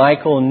Army,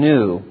 Michael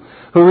New,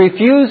 who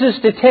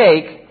refuses to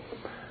take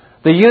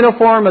the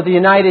uniform of the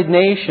United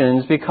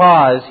Nations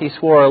because he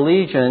swore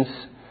allegiance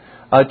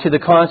to the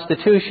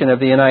Constitution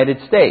of the United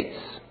States.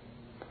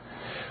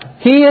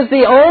 He is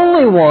the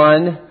only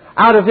one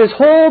out of his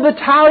whole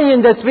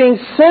battalion that's being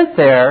sent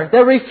there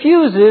that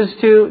refuses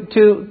to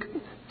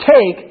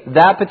take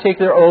that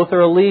particular oath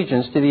or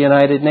allegiance to the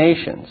United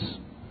Nations.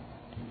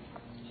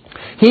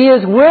 He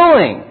is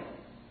willing,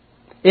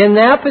 in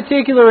that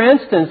particular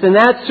instance, in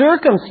that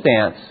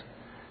circumstance,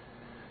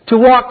 to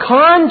walk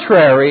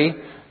contrary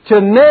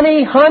to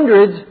many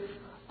hundreds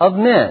of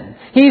men.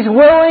 He's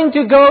willing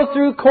to go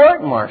through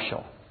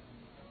court-martial.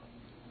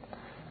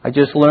 I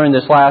just learned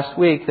this last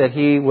week that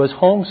he was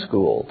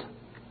homeschooled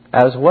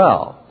as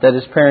well, that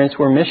his parents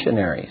were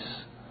missionaries.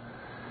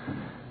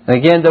 And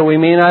again, though we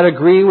may not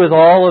agree with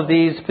all of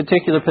these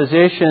particular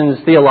positions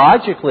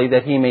theologically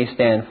that he may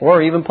stand for,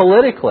 or even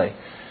politically,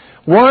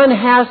 one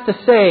has to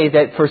say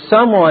that for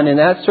someone in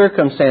that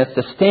circumstance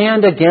to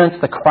stand against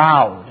the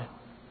crowd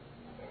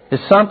is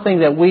something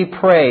that we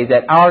pray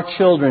that our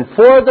children,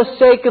 for the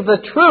sake of the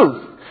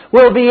truth,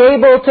 will be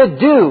able to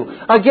do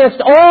against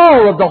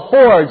all of the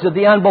hordes of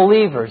the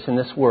unbelievers in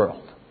this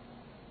world.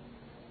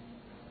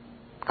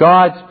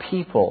 God's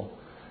people,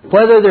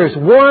 whether there's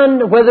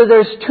one, whether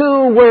there's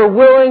two, we're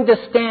willing to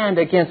stand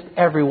against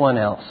everyone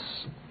else.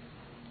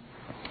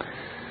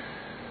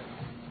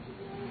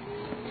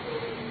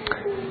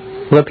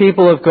 The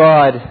people of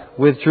God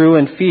withdrew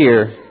in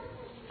fear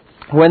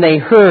when they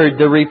heard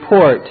the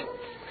report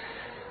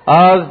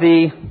of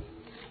the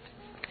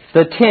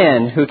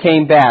 10 who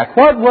came back.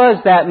 What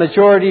was that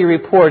majority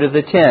report of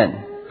the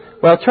 10?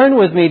 Well, turn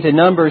with me to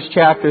Numbers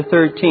chapter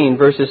 13,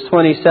 verses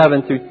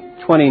 27 through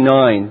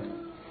 29.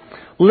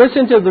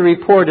 Listen to the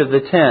report of the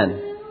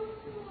 10.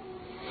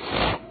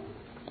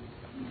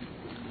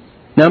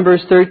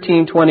 Numbers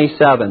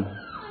 13:27.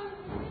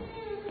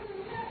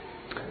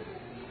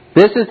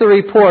 This is the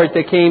report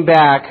that came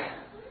back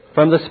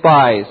from the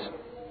spies.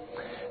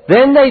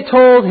 Then they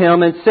told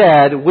him and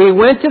said, "We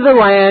went to the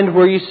land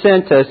where you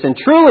sent us, and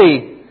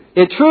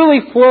it truly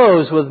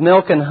flows with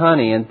milk and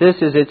honey, and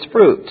this is its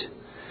fruit.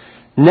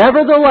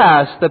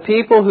 Nevertheless, the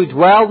people who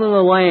dwell in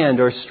the land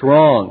are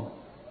strong.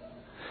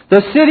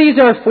 The cities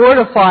are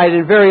fortified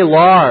and very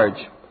large.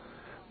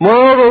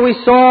 Moreover, we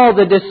saw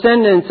the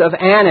descendants of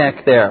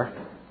Anak there.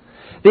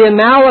 The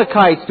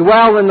Amalekites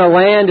dwell in the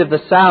land of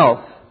the south.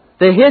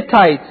 The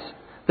Hittites,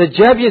 the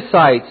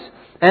Jebusites,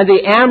 and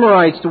the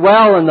Amorites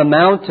dwell in the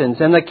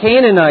mountains, and the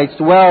Canaanites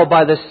dwell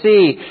by the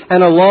sea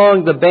and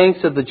along the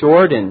banks of the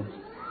Jordan."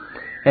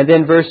 And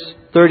then verse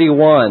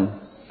 31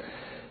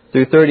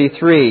 through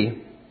 33.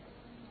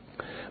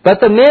 "But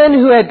the men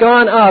who had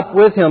gone up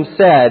with him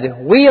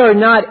said, 'We are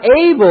not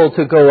able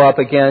to go up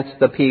against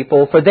the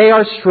people, for they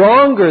are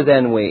stronger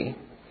than we.'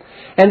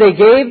 And they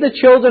gave the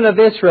children of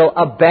Israel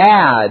a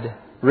bad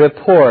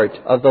report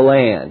of the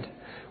land,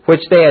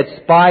 which they had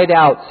spied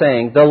out,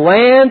 saying, 'The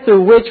land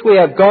through which we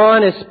have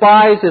gone as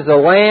spies is a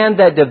land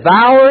that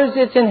devours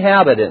its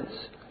inhabitants.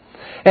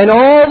 And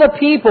all the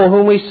people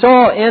whom we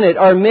saw in it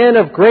are men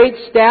of great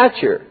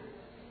stature.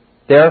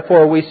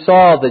 Therefore we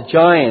saw the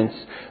giants,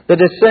 the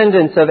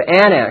descendants of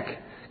Anak,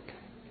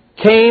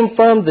 came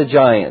from the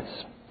giants.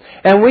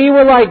 And we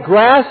were like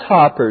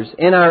grasshoppers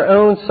in our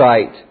own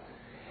sight.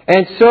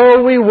 And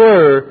so we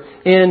were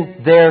in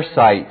their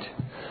sight.'"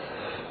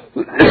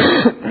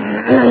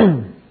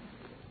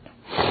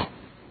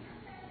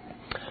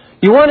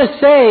 You want to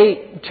say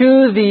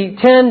to the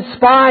 10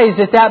 spies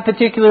at that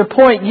particular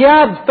point,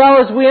 "Yeah,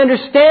 fellas, we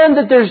understand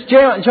that there's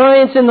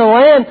giants in the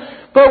land,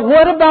 but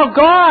what about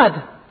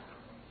God?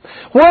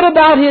 What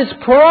about His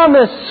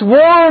promise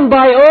sworn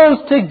by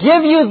oath to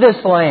give you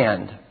this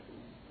land?"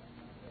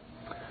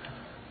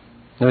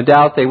 No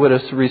doubt they would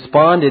have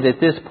responded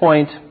at this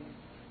point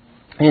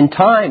in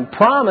time,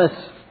 "Promise?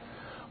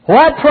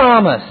 What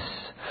promise?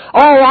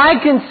 All I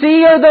can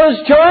see are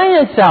those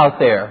giants out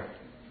there.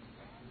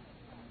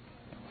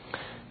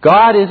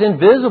 God is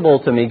invisible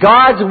to me.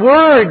 God's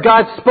Word,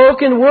 God's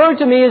spoken Word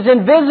to me is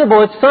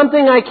invisible. It's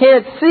something I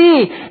can't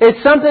see.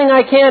 It's something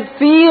I can't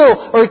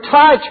feel or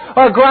touch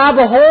or grab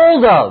a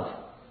hold of.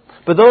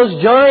 But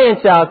those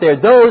giants out there,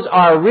 those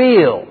are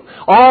real.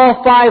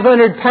 All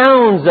 500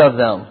 pounds of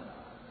them.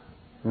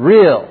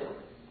 Real.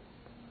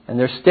 And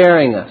they're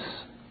staring us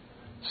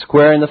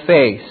square in the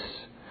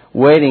face,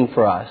 waiting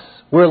for us.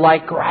 We're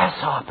like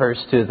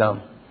grasshoppers to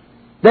them.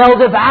 They'll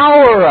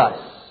devour us.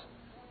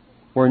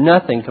 We're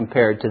nothing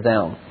compared to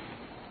them."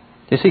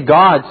 You see,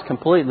 God's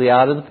completely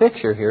out of the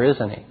picture here,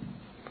 isn't He?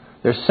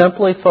 They're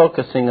simply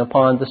focusing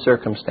upon the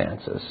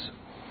circumstances.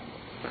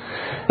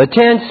 The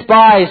 10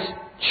 spies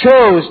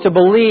chose to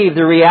believe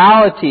the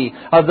reality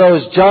of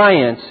those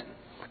giants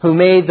who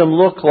made them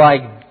look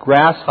like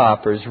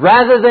grasshoppers,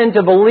 rather than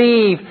to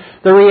believe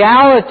the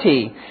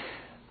reality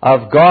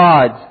of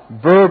God's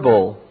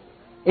verbal,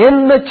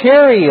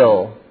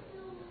 immaterial,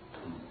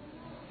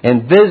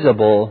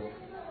 invisible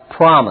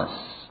promise.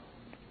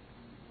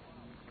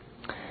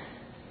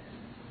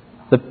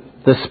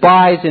 The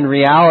spies in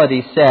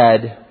reality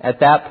said at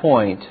that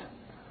point,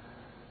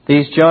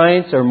 "These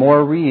giants are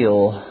more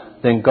real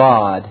than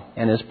God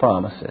and His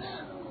promises."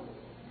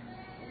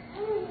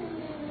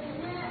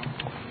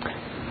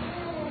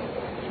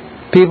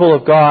 People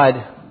of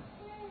God,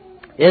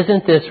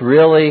 isn't this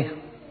really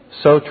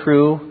so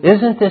true?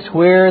 Isn't this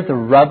where the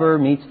rubber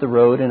meets the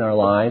road in our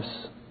lives?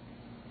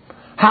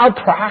 How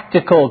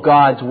practical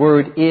God's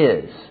Word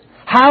is.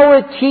 How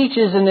it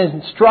teaches and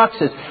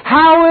instructs us.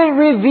 How it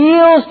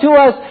reveals to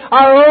us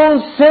our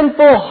own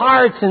sinful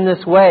hearts in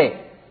this way.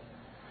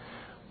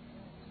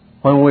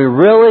 When we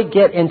really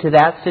get into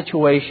that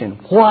situation,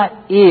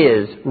 what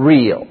is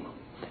real?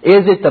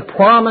 Is it the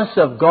promise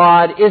of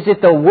God? Is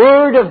it the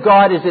Word of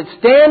God? Is it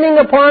standing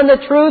upon the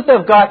truth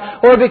of God?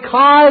 Or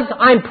because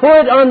I'm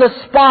put on the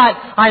spot,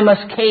 I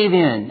must cave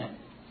in?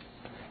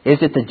 Is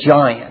it the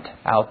giant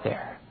out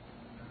there?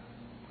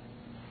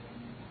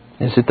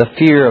 Is it the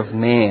fear of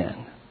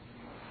man?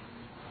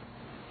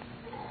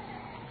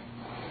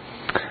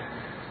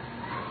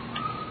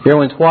 Dear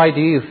ones, why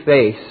do you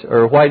face,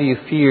 or why do you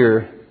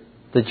fear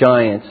the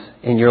giants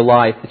in your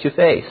life that you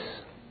face?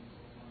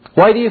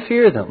 Why do you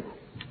fear them?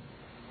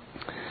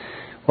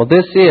 Well,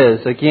 this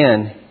is,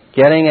 again,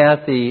 getting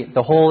at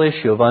the whole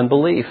issue of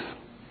unbelief.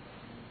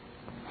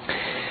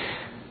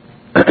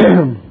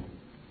 I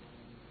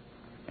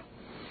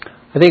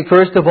think,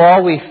 first of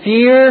all, we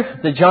fear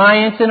the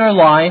giants in our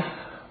life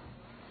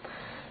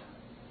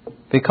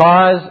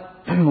because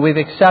we've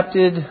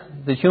accepted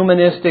the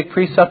humanistic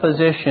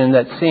presupposition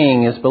that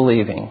seeing is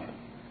believing.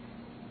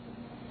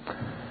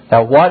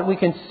 That what we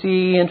can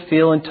see and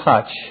feel and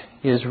touch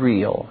is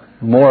real,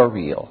 more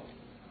real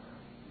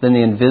than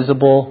the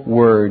invisible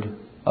Word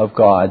of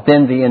God,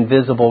 than the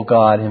invisible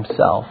God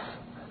Himself.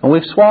 And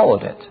we've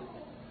swallowed it.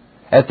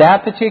 At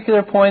that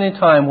particular point in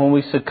time, when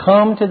we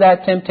succumb to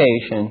that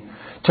temptation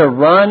to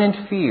run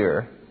in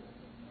fear,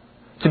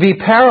 to be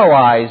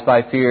paralyzed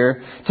by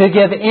fear, to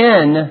give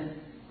in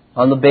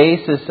on the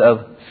basis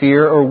of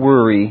fear or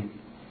worry,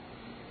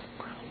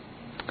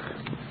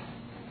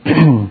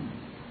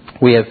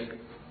 we have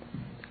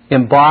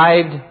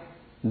imbibed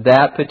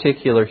that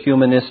particular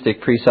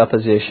humanistic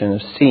presupposition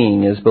of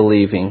seeing is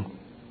believing.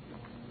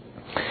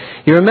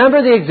 You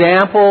remember the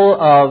example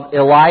of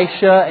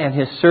Elisha and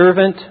his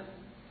servant?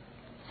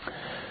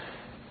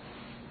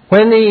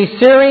 When the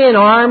Syrian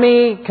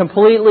army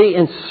completely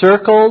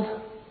encircled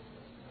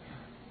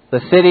the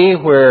city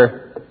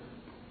where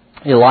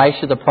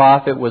Elisha the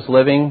prophet was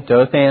living,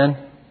 Dothan,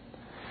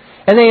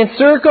 and they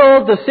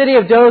encircled the city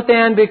of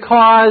Dothan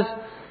because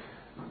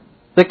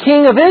the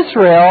king of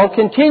Israel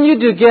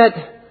continued to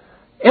get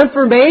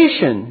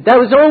information that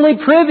was only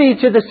privy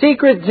to the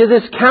secret, to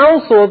this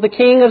counsel of the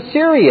king of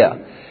Syria.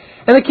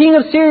 And the king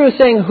of Syria was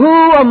saying,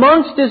 who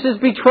amongst us is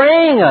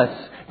betraying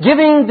us?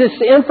 Giving this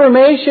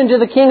information to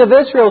the king of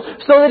Israel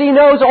so that he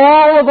knows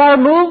all of our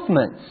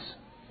movements.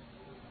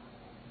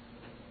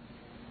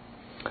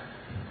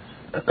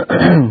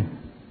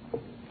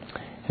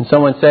 And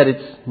someone said,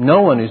 it's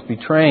no one who's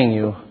betraying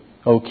you,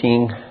 O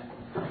king.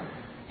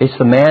 It's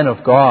the man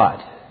of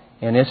God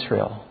in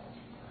Israel.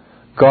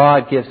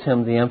 God gives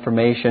him the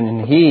information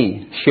and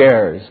he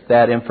shares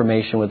that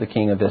information with the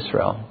king of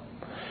Israel.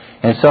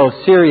 And so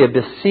Syria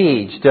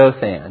besieged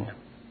Dothan.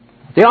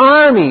 The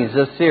armies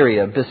of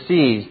Syria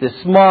besieged this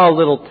small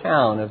little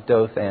town of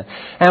Dothan.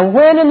 And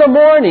when in the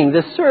morning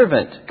the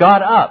servant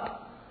got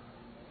up,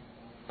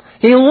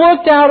 he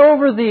looked out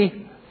over the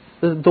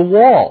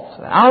walls,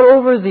 out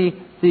over the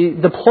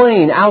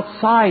plain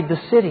outside the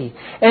city.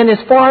 And as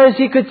far as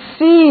he could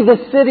see the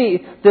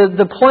city,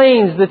 the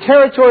plains, the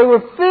territory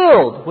were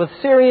filled with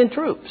Syrian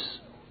troops.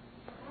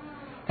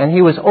 And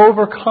he was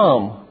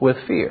overcome with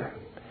fear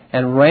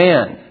and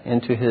ran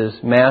into his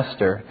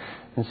master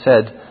and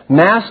said,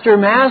 Master,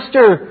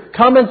 Master,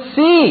 come and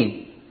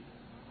see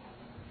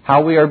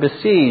how we are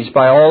besieged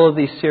by all of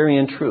these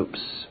Syrian troops.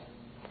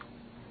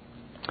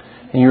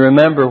 And you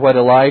remember what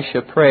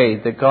Elisha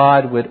prayed, that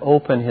God would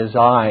open his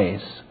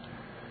eyes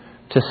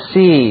to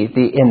see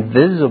the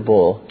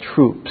invisible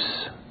troops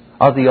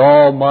of the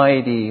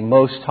Almighty,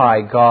 Most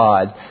High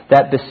God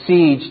that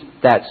besieged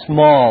that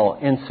small,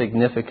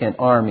 insignificant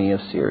army of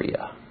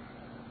Syria.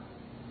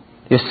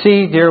 You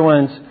see, dear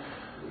ones,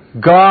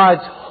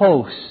 God's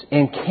hosts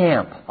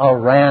encamp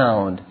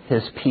around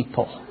His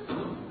people.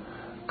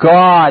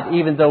 God,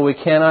 even though we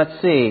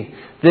cannot see,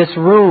 this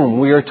room,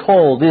 we are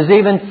told, is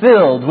even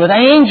filled with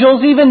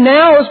angels even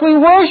now as we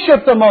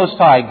worship the Most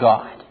High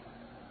God.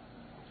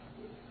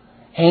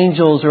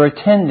 Angels are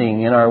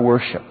attending in our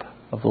worship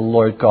of the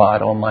Lord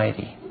God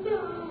Almighty.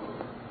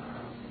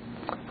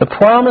 The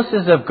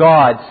promises of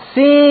God,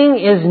 seeing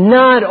is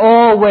not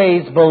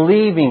always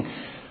believing.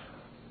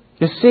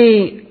 You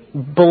see,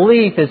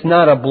 belief is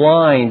not a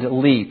blind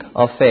leap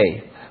of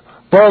faith.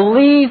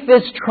 Belief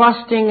is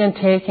trusting and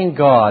taking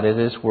God at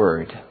His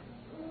word.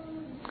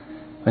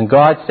 When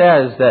God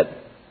says that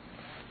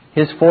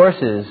His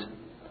forces,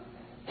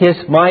 His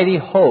mighty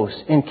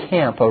hosts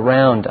encamp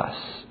around us,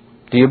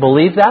 do you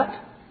believe that?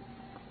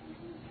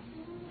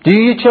 Do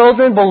you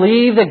children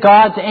believe that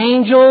God's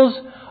angels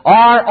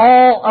are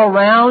all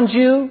around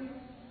you?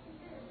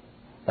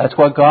 That's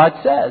what God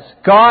says.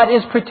 God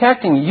is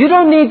protecting you. You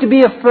don't need to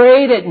be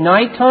afraid at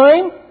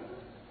nighttime.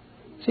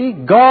 See,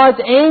 God's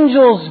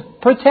angels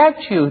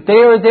protect you. They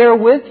are there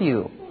with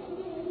you.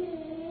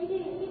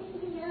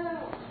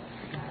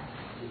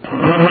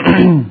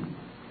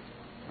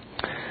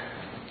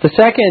 The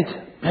second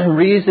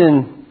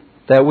reason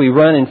that we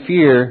run in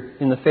fear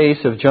in the face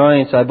of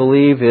giants, I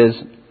believe, is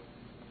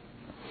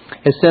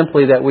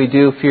simply that we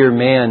do fear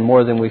man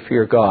more than we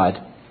fear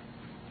God.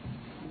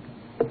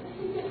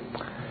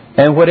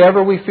 And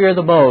whatever we fear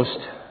the most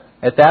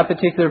at that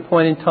particular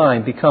point in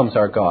time becomes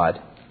our God.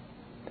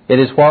 It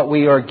is what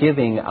we are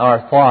giving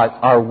our thought,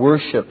 our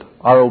worship,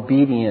 our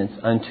obedience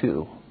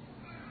unto.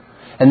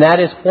 And that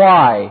is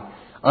why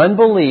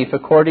unbelief,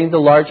 according to the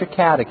larger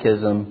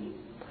catechism,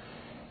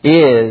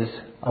 is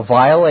a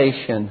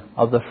violation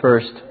of the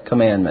first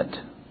commandment.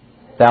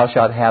 Thou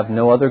shalt have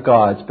no other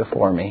gods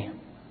before me.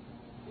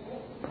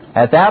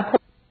 At that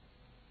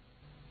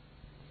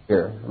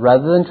point,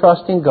 rather than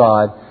trusting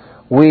God,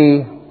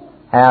 we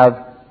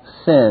have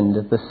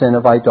sinned the sin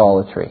of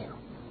idolatry.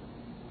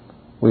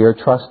 We are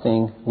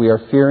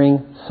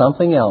fearing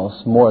something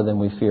else more than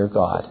we fear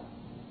God.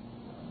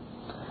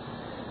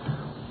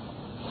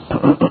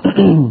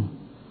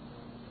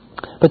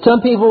 But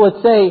some people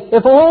would say,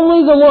 if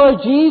only the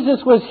Lord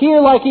Jesus was here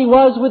like He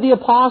was with the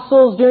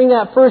apostles during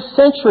that first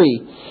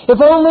century.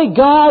 If only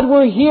God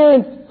were here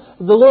and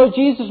the Lord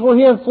Jesus were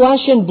here in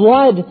flesh and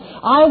blood,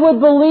 I would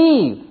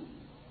believe.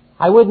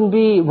 I wouldn't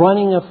be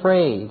running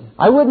afraid.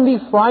 I wouldn't be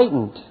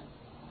frightened.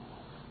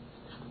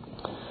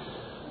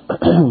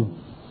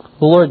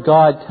 The Lord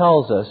God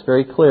tells us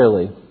very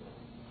clearly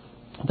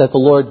that the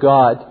Lord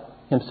God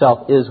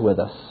Himself is with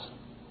us.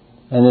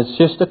 And it's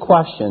just a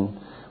question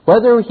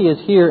whether He is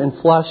here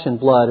in flesh and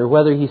blood or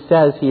whether He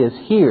says He is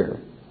here.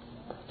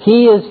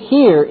 He is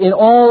here in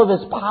all of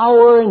His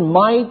power and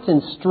might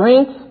and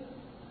strength.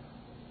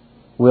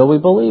 Will we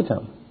believe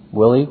Him?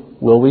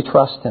 Will we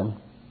trust Him?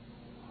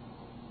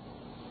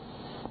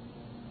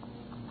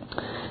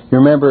 You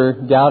remember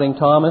doubting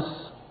Thomas?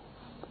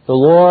 The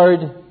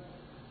Lord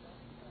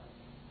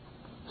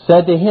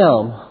said to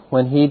him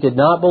when he did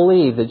not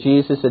believe that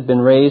Jesus had been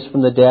raised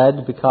from the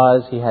dead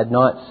because he had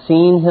not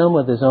seen Him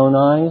with his own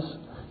eyes,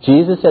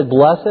 Jesus said,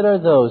 "Blessed are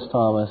those,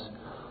 Thomas,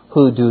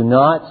 who do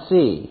not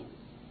see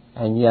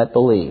and yet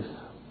believe."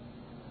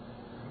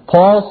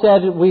 Paul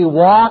said, we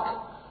walk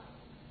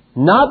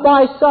not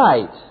by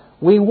sight,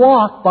 we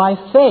walk by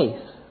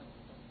faith.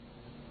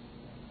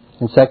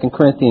 In 2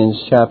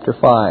 Corinthians chapter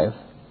 5.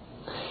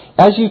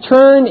 As you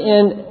turn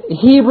in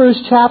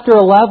Hebrews chapter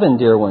 11,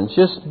 dear ones,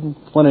 just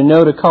want to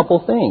note a couple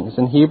things.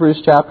 In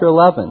Hebrews chapter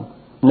 11,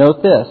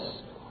 note this.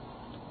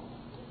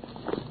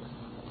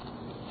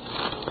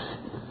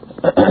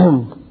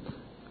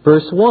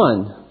 Verse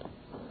 1,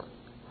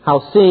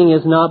 how seeing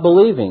is not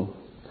believing.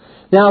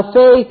 Now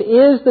faith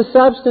is the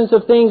substance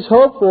of things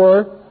hoped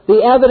for,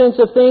 the evidence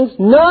of things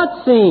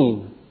not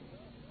seen.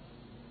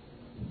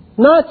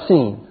 Not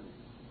seen.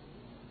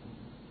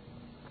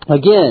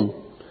 Again,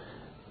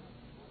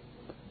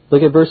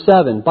 look at verse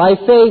 7. By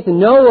faith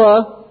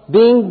Noah,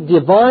 being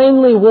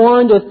divinely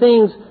warned of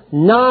things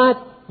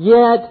not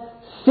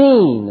yet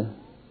seen,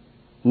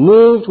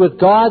 moved with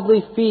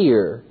godly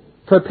fear,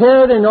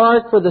 prepared an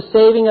ark for the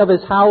saving of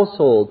his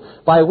household,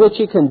 by which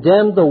he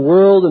condemned the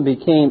world and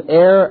became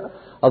heir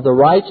of the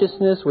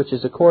righteousness which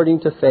is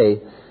according to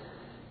faith.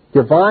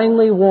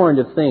 Divinely warned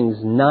of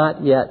things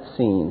not yet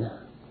seen.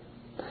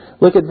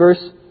 Look at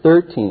verse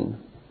 13.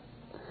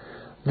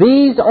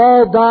 These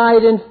all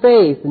died in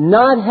faith,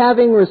 not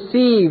having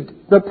received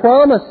the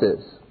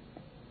promises,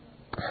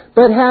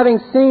 but having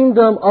seen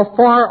them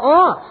afar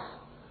off.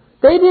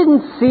 They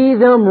didn't see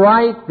them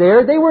right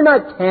there. They were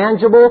not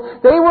tangible.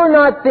 They were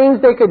not things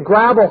they could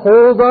grab a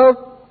hold of.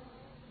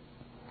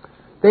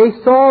 They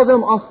saw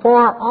them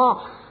afar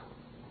off,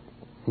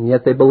 and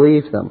yet they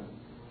believed them.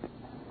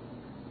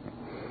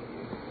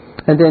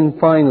 And then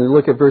finally,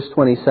 look at verse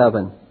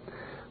 27.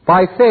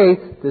 By faith,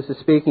 this is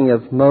speaking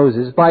of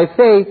Moses, by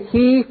faith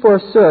he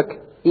forsook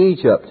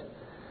Egypt,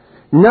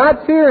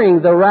 not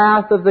fearing the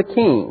wrath of the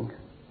king,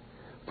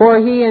 for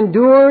he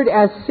endured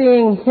as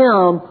seeing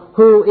Him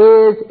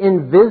who is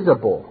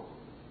invisible.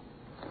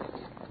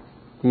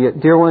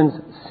 Dear ones,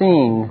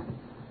 seeing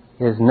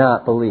is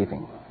not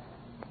believing.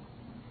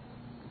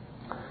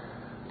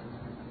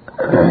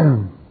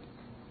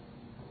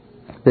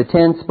 The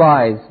 10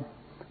 spies,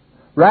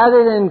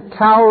 rather than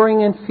cowering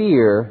in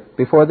fear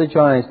before the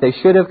giants, they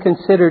should have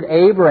considered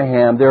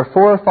Abraham, their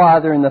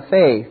forefather in the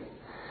faith,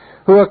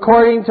 who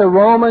according to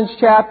Romans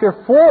chapter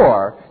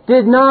 4,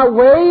 did not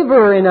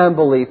waver in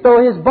unbelief,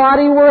 though his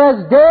body were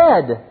as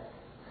dead.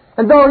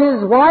 And though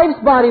his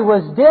wife's body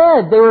was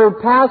dead, they were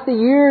past the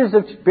years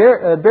of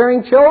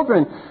bearing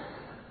children,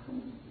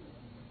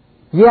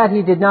 yet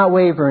he did not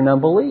waver in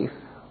unbelief.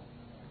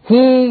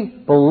 He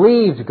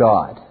believed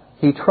God.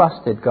 He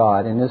trusted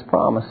God in His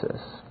promises,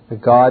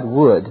 that God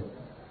would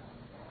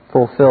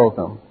fulfill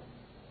them.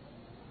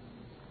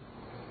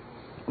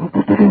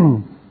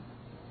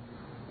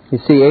 You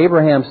see,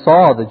 Abraham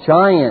saw the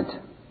giant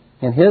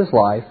in his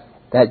life,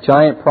 that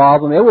giant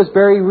problem. It was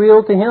very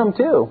real to him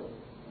too.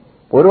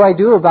 What do I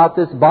do about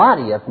this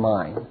body of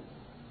mine?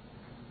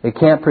 It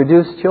can't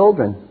produce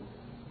children.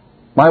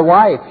 My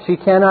wife, she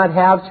cannot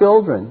have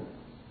children.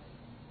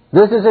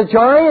 This is a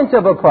giant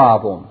of a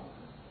problem.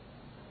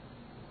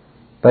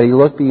 But he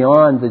looked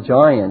beyond the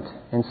giant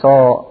and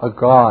saw a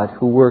God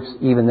who works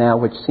even that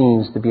which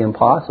seems to be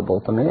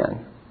impossible to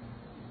man.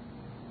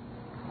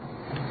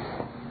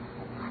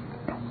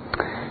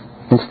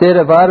 Instead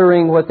of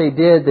uttering what they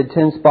did, the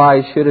 10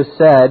 spies should have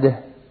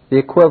said the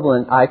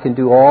equivalent, I can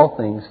do all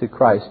things through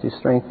Christ who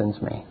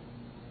strengthens me.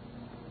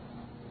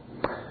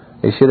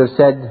 They should have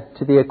said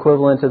to the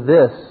equivalent of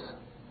this,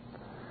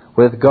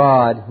 with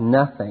God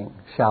nothing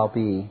shall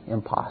be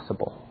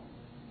impossible.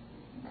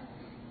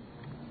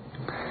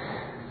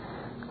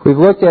 We've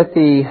looked at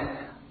the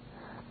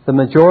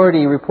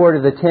majority report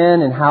of the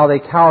 10 and how they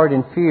cowered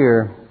in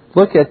fear.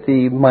 Look at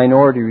the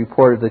minority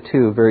report of the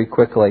 2 very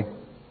quickly.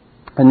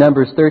 In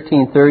Numbers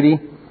 13:30,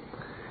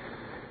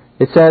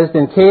 it says,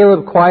 Then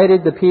Caleb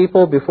quieted the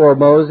people before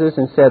Moses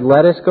and said,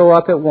 Let us go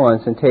up at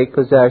once and take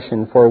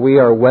possession, for we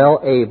are well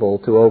able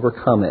to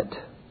overcome it.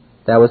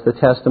 That was the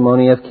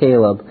testimony of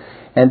Caleb.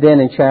 And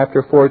then in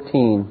chapter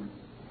 14,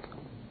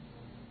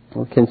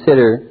 we'll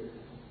consider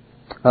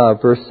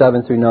verse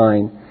 7 through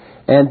 9.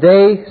 And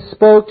they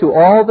spoke to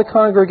all the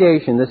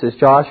congregation, this is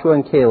Joshua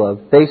and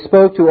Caleb, they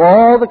spoke to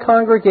all the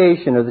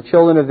congregation of the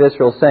children of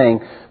Israel,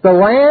 saying, The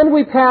land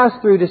we pass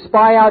through to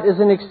spy out is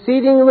an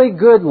exceedingly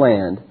good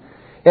land.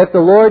 If the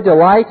Lord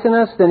delights in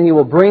us, then He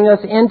will bring us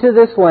into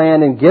this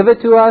land and give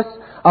it to us,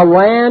 a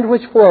land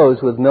which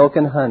flows with milk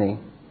and honey.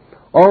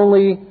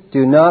 Only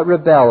do not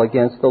rebel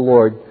against the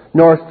Lord,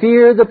 nor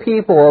fear the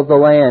people of the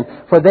land,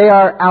 for they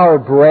are our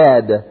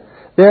bread.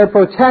 Their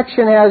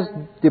protection has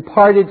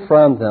departed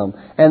from them,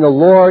 and the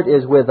Lord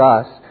is with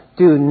us.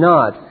 Do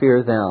not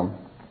fear them.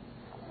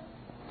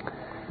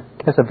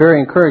 That's a very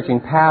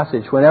encouraging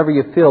passage whenever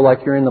you feel like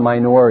you're in the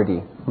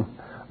minority.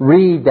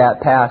 Read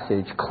that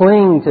passage.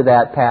 Cling to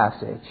that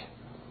passage.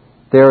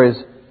 There is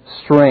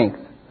strength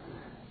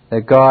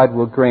that God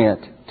will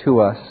grant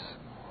to us.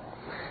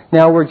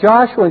 Now, were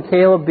Joshua and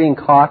Caleb being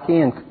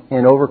cocky and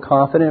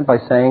overconfident by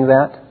saying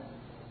that?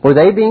 Were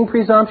they being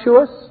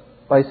presumptuous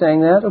by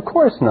saying that? Of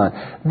course not.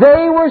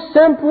 They were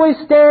simply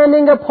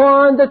standing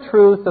upon the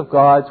truth of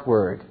God's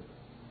Word.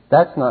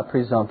 That's not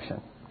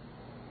presumption.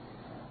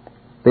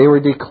 They were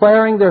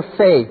declaring their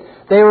faith.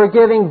 They were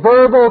giving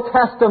verbal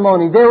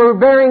testimony. They were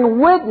bearing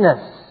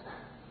witness.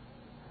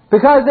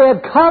 Because they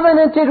had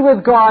covenanted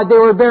with God, they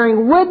were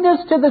bearing witness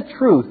to the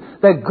truth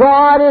that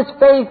God is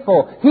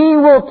faithful. He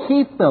will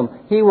keep them.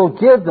 He will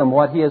give them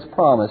what He has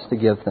promised to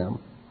give them.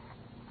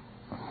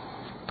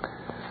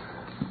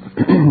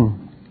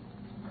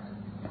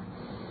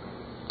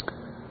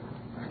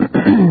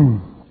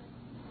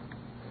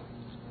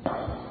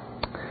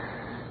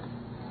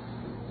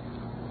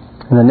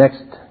 In the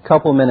next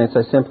couple minutes,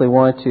 I simply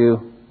want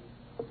to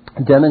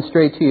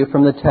demonstrate to you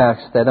from the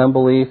text that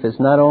unbelief is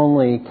not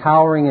only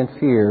cowering in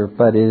fear,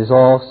 but it is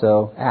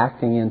also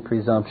acting in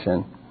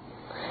presumption.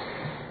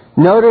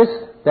 Notice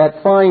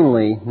that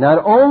finally,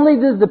 not only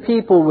did the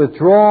people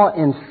withdraw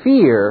in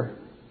fear,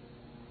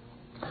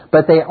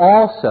 but they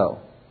also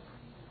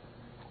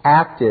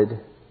acted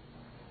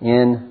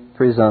in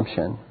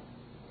presumption.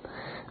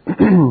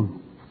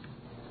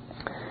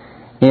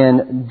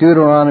 In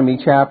Deuteronomy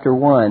chapter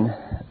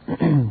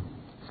 1,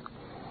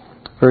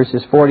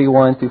 verses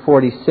 41 through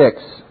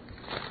 46,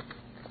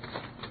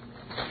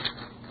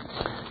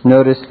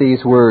 notice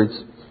these words.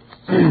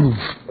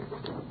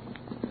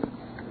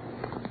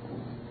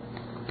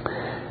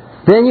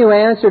 Then you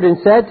answered and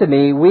said to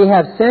me, We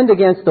have sinned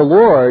against the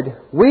Lord.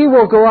 We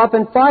will go up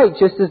and fight,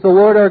 just as the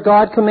Lord our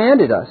God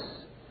commanded us.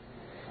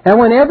 And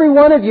when every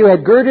one of you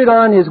had girded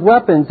on his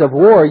weapons of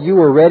war, you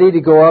were ready to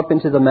go up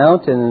into the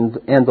mountain.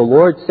 And the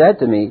Lord said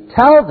to me,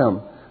 Tell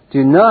them,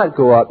 do not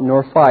go up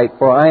nor fight,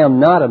 for I am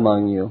not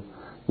among you,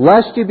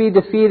 lest you be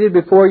defeated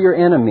before your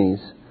enemies.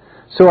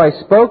 So I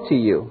spoke to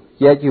you,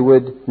 yet you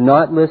would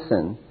not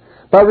listen,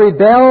 but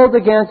rebelled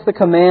against the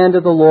command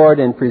of the Lord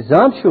and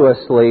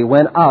presumptuously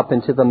went up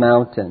into the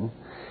mountain.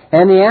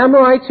 And the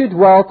Amorites who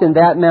dwelt in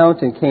that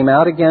mountain came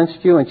out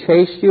against you and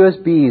chased you as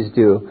bees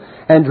do,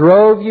 and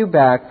drove you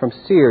back from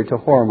Seir to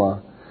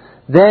Hormah.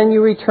 Then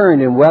you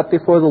returned and wept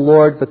before the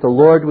Lord, but the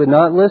Lord would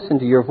not listen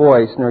to your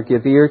voice nor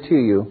give ear to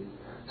you.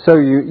 So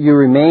you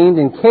remained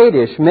in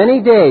Kadesh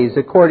many days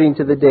according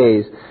to the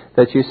days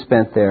that you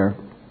spent there.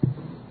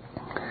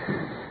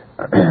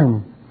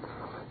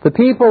 The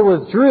people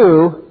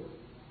withdrew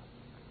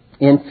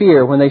in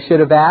fear when they should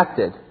have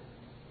acted.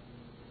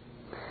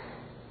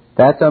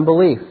 That's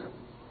unbelief.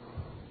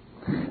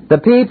 The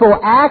people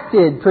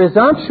acted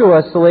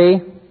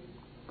presumptuously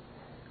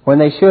when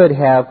they should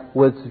have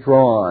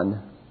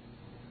withdrawn.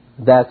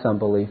 That's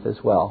unbelief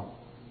as well.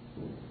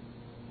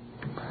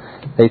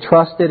 They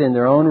trusted in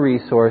their own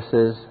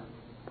resources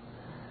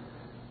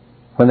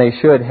when they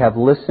should have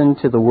listened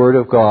to the Word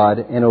of God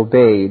and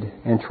obeyed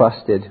and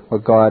trusted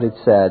what God had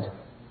said.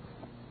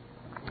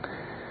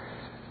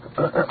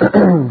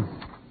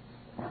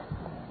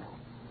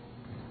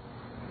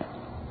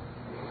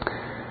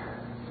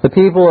 The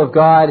people of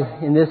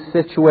God in this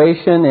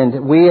situation,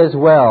 and we as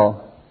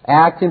well,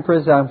 act in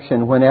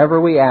presumption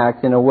whenever we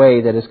act in a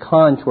way that is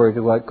contrary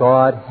to what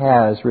God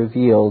has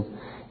revealed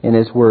in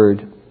His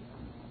Word.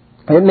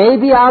 It may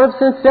be out of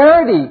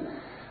sincerity,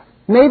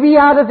 maybe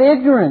out of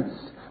ignorance,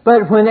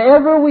 but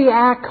whenever we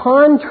act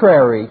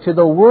contrary to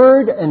the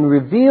Word and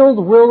revealed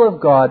will of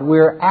God,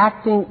 we're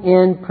acting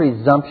in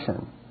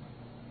presumption.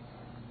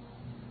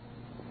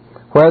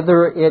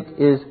 Whether it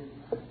is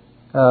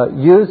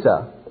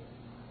Uzzah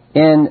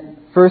in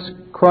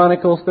 1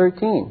 Chronicles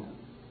 13,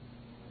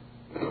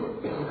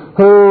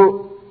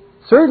 who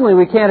certainly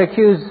we can't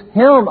accuse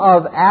him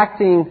of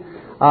acting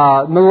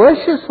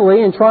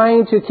maliciously and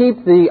trying to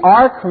keep the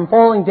ark from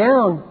falling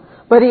down,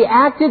 but he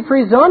acted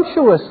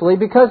presumptuously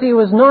because he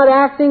was not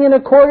acting in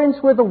accordance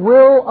with the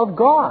will of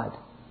God.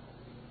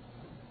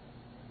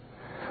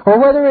 Or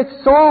whether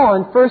it's Saul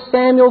in 1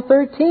 Samuel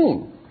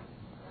 13.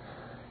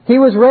 He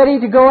was ready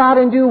to go out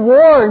and do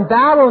war and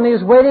battle, and he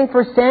was waiting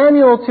for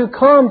Samuel to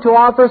come to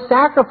offer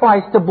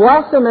sacrifice, to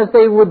bless them as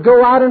they would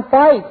go out and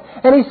fight.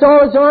 And he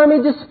saw his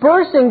army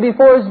dispersing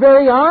before his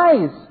very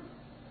eyes.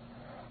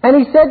 And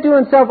he said to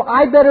himself,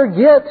 I better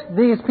get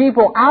these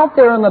people out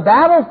there on the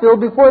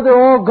battlefield before they're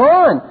all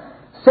gone.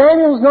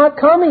 Samuel's not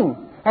coming.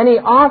 And he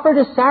offered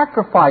a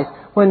sacrifice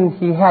when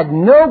he had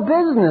no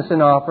business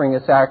in offering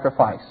a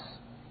sacrifice.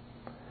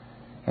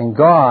 And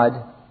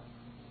God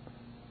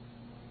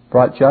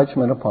brought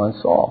judgment upon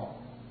Saul.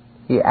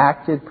 He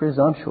acted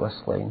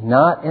presumptuously,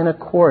 not in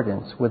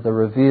accordance with the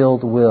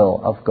revealed will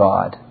of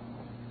God.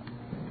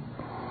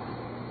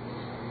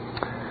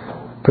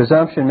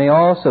 Presumption may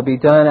also be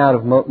done out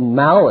of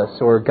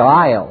malice or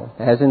guile,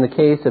 as in the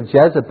case of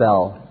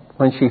Jezebel,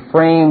 when she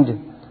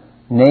framed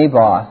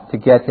Naboth to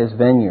get his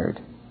vineyard.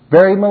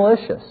 Very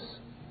malicious.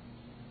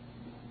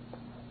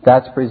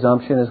 That's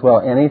presumption as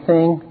well.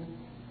 Anything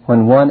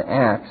when one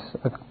acts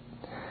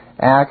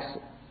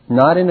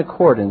not in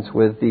accordance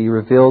with the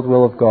revealed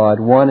will of God,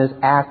 one is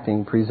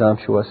acting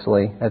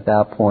presumptuously at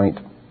that point.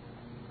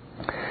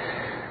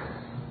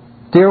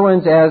 Dear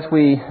ones, as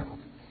we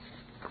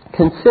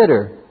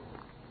consider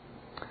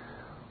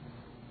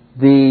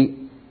the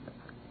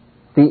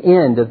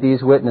end of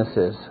these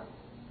witnesses,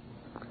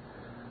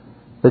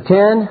 the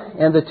 10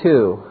 and the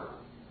 2,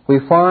 we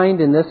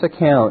find in this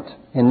account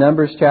in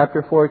Numbers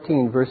chapter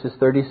 14, verses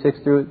 36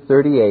 through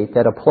 38,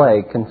 that a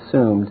plague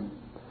consumed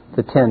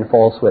the 10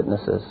 false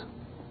witnesses.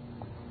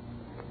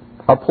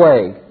 A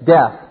plague,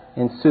 death,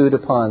 ensued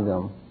upon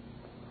them.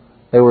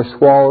 They were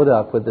swallowed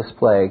up with this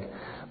plague.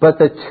 But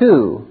the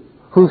 2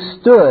 who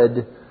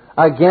stood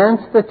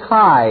against the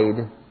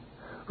tide,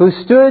 who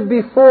stood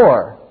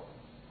before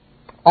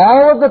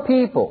all of the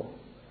people,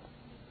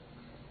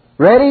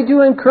 ready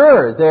to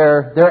incur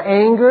their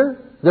anger,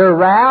 their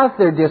wrath,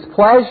 their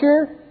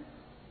displeasure,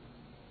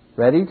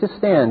 ready to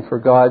stand for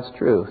God's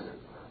truth,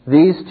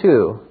 these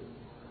 2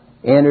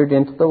 entered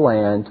into the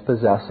land to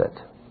possess it.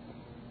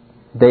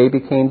 They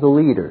became the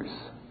leaders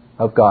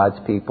of God's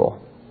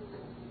people.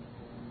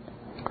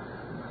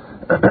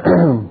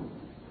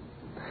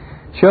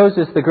 Shows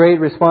us the great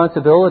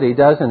responsibility,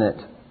 doesn't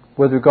it,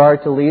 with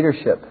regard to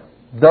leadership.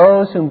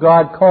 Those whom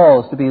God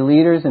calls to be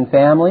leaders in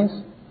families,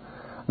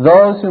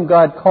 those whom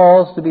God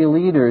calls to be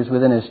leaders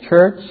within His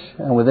church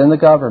and within the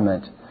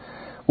government,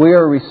 we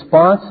are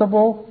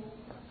responsible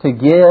to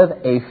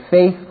give a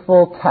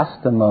faithful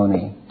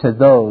testimony to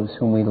those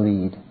whom we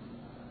lead.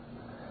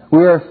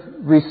 We are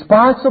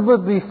responsible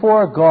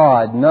before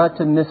God not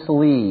to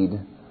mislead,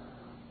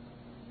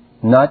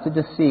 not to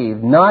deceive,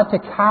 not to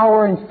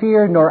cower in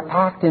fear, nor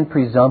act in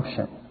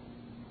presumption.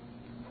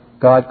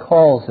 God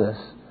calls us,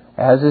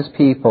 as His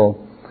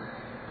people,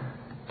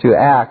 to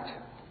act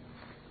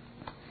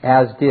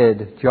as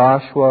did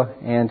Joshua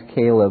and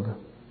Caleb.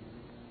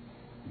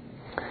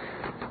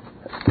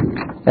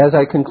 As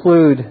I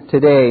conclude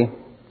today,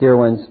 dear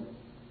ones,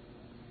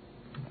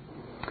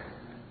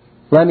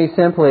 let me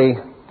simply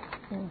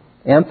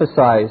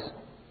emphasize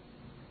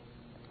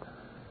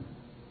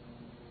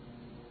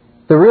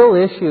the real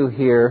issue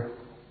here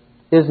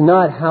is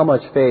not how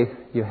much faith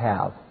you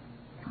have.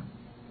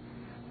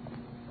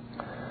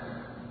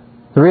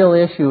 The real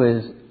issue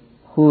is,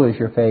 who is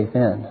your faith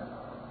in?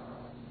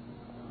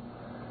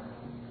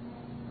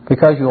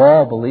 Because you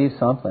all believe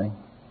something.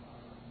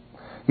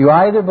 You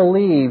either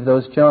believe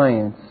those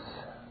giants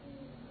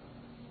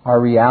are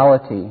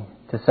reality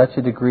to such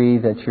a degree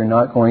that you're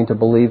not going to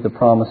believe the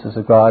promises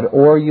of God,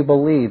 or you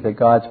believe that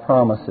God's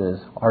promises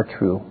are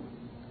true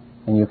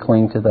and you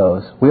cling to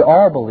those. We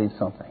all believe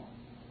something.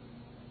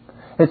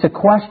 It's a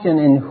question,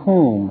 in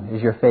whom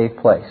is your faith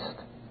placed?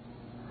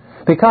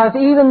 Because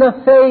even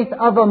the faith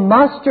of a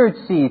mustard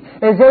seed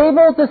is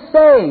able to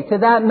say to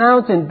that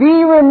mountain, be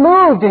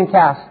removed and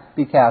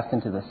be cast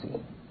into the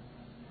sea.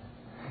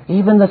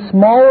 Even the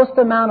smallest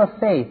amount of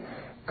faith,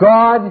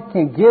 God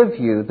can give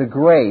you the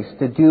grace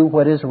to do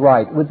what is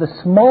right with the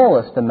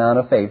smallest amount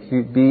of faith.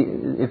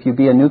 If you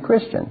be a new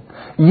Christian,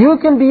 you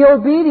can be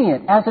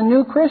obedient as a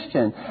new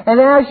Christian. And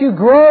as you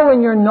grow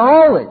in your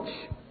knowledge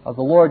of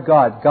the Lord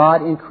God,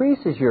 God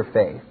increases your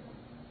faith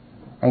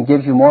and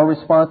gives you more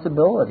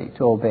responsibility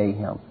to obey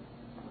Him.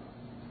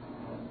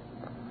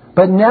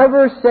 But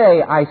never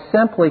say, I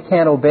simply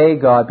can't obey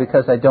God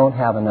because I don't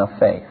have enough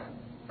faith.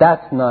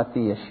 That's not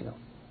the issue.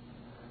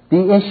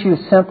 The issue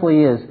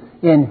simply is,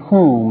 in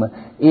whom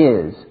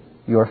is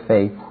your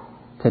faith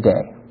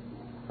today?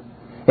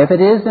 If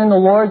it is in the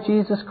Lord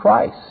Jesus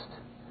Christ,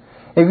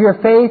 if your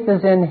faith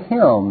is in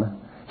Him,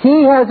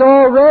 He has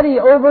already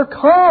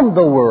overcome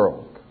the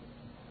world.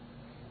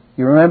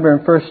 You remember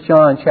in 1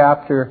 John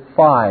chapter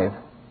 5,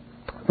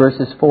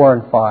 verses 4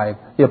 and 5,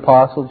 the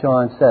Apostle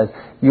John says,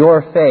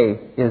 your faith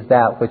is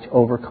that which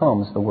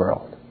overcomes the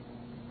world.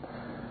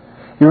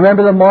 You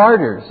remember the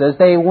martyrs as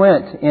they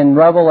went in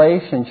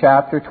Revelation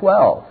chapter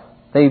 12.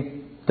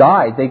 They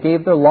died. They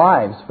gave their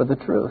lives for the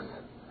truth.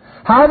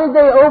 How did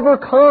they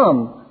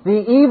overcome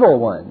the evil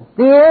one,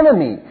 the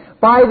enemy?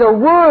 By the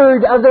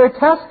word of their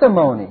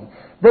testimony.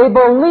 They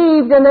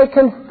believed and they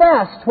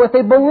confessed what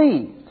they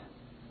believed.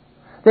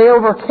 They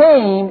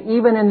overcame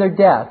even in their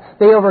death.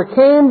 They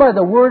overcame by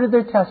the word of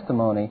their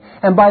testimony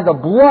and by the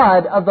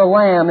blood of the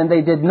Lamb, and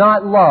they did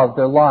not love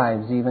their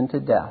lives even to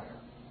death.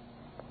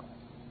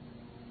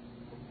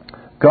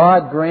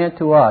 God grant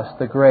to us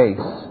the grace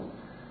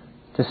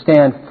to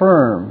stand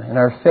firm in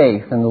our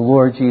faith in the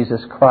Lord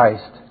Jesus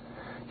Christ,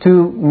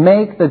 to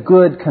make the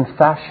good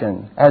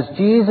confession, as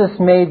Jesus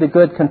made the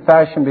good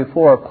confession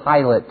before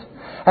Pilate,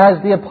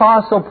 as the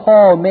Apostle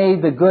Paul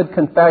made the good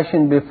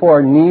confession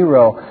before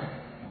Nero,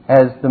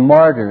 as the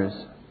martyrs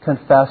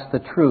confessed the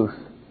truth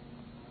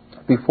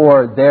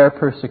before their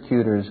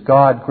persecutors.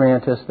 God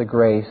grant us the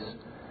grace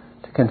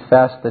to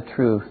confess the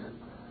truth,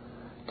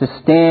 to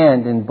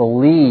stand and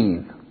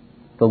believe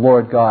the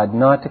Lord God,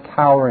 not to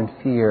cower in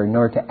fear,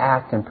 nor to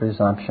act in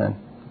presumption.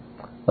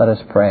 Let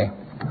us pray.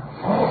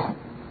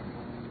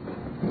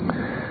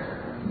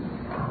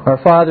 Our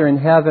Father in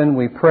heaven,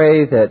 we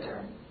pray that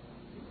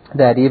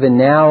even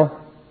now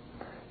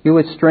You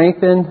would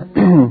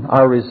strengthen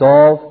our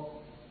resolve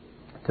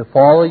to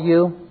follow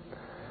You.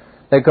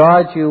 That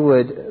God, You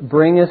would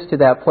bring us to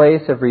that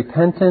place of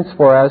repentance,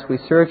 for as we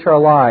search our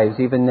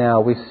lives, even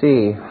now, we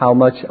see how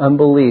much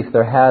unbelief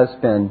there has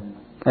been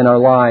in our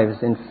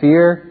lives, in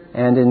fear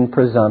and in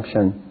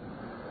presumption.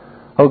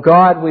 Oh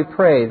God, we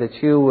pray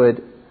that You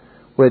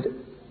would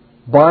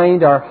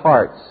bind our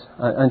hearts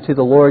unto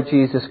the Lord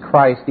Jesus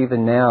Christ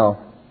even now,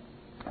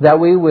 that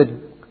we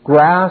would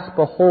grasp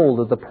a hold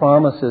of the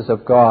promises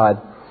of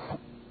God,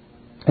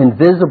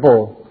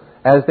 invisible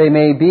as they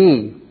may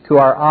be to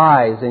our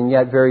eyes and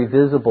yet very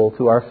visible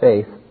to our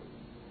faith.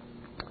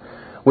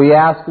 We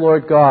ask,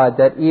 Lord God,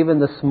 that even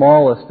the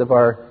smallest of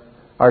our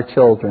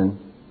children,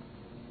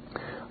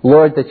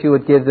 Lord, that You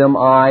would give them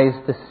eyes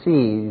to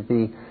see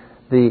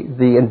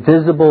the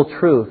invisible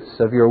truths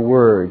of Your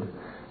Word,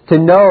 to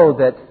know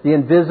that the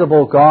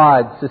invisible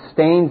God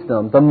sustains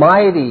them, the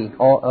mighty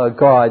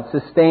God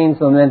sustains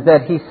them, and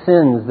that He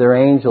sends their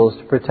angels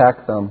to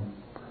protect them.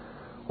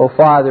 Oh,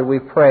 Father, we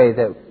pray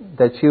that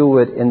You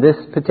would, in this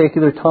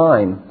particular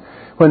time,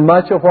 when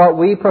much of what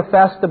we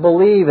profess to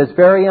believe is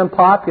very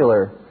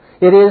unpopular,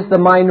 it is the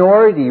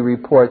minority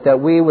report, that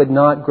we would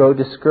not grow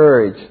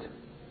discouraged.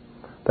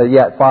 But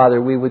yet,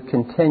 Father, we would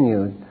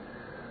continue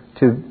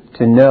to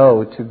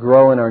know, to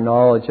grow in our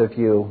knowledge of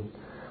You,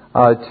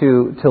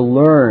 to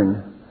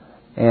learn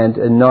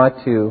and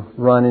not to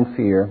run in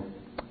fear.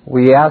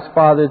 We ask,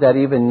 Father, that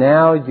even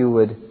now You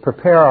would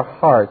prepare our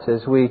hearts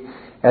as we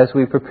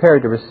prepare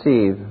to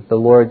receive the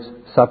Lord's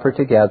Supper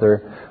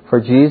together. For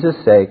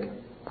Jesus' sake,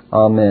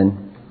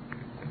 Amen.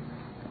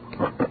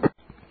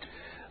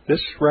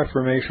 This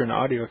Reformation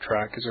audio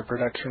track is a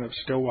production of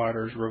Still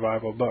Waters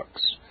Revival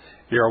Books.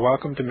 You are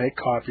welcome to make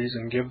copies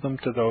and give them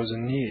to those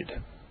in need.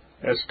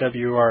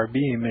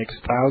 SWRB makes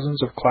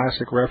thousands of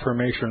classic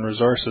Reformation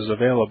resources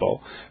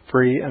available,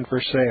 free and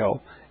for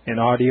sale, in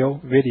audio,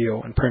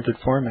 video, and printed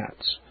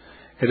formats.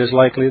 It is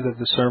likely that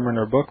the sermon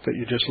or book that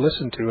you just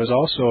listened to is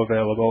also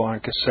available on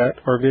cassette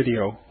or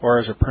video, or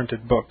as a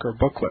printed book or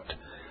booklet.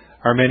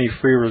 Our many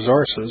free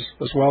resources,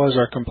 as well as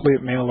our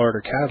complete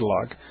mail-order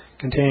catalog,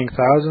 containing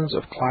thousands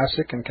of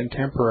classic and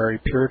contemporary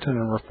Puritan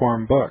and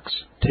Reformed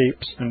books,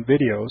 tapes, and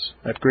videos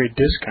at great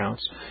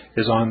discounts,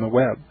 is on the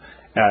web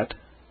at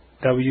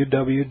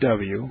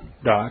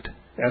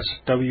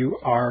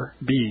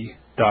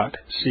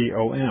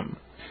www.swrb.com.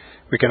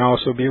 We can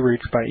also be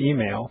reached by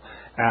email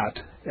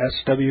at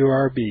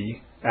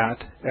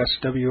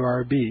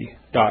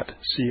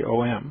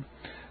swrb@swrb.com,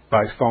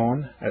 by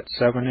phone at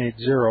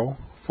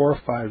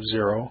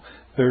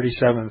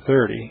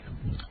 780-450-3730,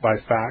 by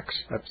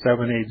fax at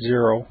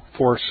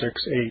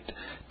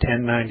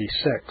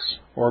 780-468-1096,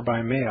 or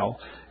by mail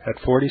at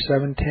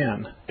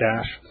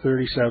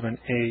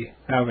 4710-37A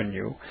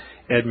Avenue,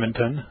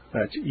 Edmonton,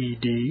 that's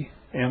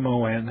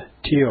Edmonton,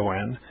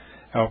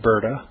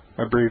 Alberta,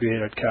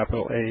 abbreviated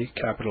capital A,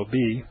 capital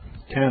B,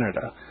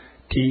 Canada,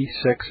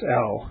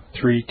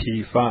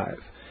 T6L3T5.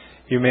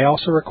 You may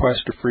also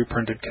request a free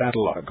printed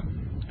catalog.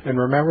 And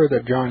remember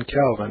that John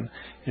Calvin,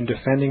 in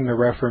defending the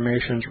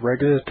Reformation's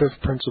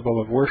regulative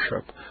principle of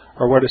worship,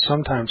 or what is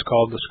sometimes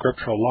called the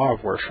scriptural law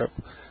of worship,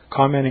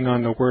 commenting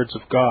on the words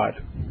of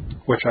God,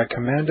 which I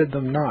commanded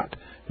them not,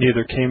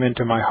 neither came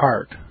into my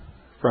heart,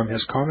 from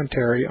his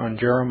commentary on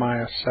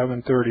Jeremiah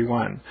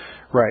 7:31,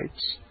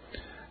 writes,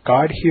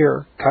 God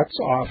here cuts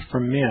off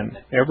from men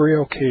every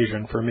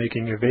occasion for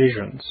making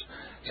evasions,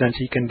 since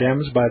he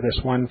condemns by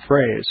this one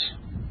phrase,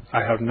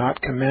 I have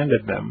not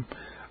commanded them,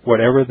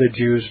 whatever the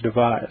Jews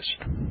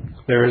devised.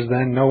 There is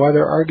then no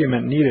other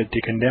argument needed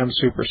to condemn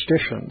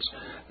superstitions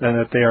than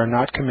that they are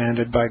not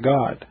commanded by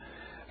God.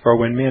 For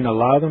when men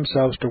allow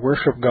themselves to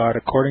worship God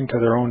according to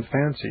their own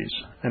fancies,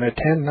 and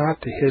attend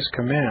not to his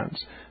commands,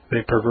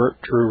 they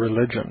pervert true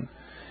religion.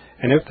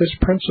 And if this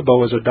principle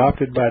was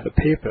adopted by the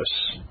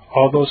papists,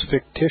 all those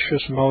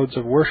fictitious modes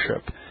of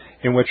worship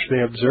in which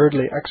they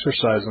absurdly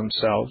exercise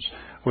themselves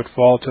would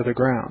fall to the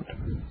ground.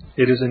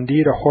 It is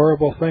indeed a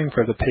horrible thing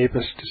for the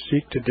papists to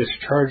seek to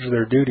discharge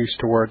their duties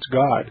towards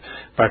God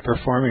by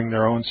performing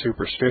their own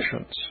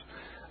superstitions.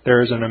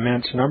 There is an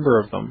immense number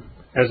of them,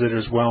 as it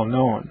is well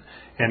known,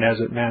 and as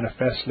it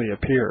manifestly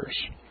appears.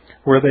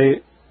 Were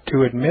they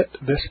to admit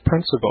this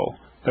principle,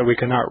 that we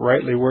cannot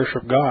rightly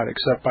worship God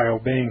except by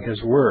obeying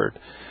his word,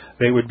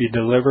 they would be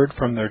delivered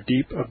from their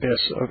deep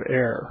abyss of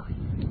error.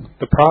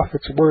 The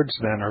prophet's words,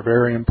 then, are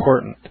very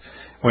important,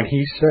 when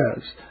he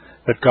says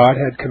that God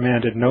had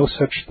commanded no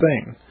such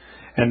thing,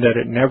 and that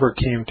it never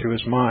came to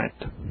his mind,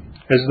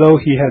 as though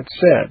he had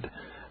said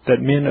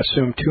that men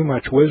assume too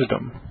much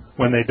wisdom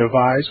when they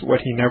devise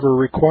what he never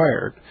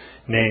required,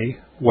 nay,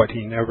 what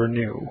he never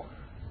knew.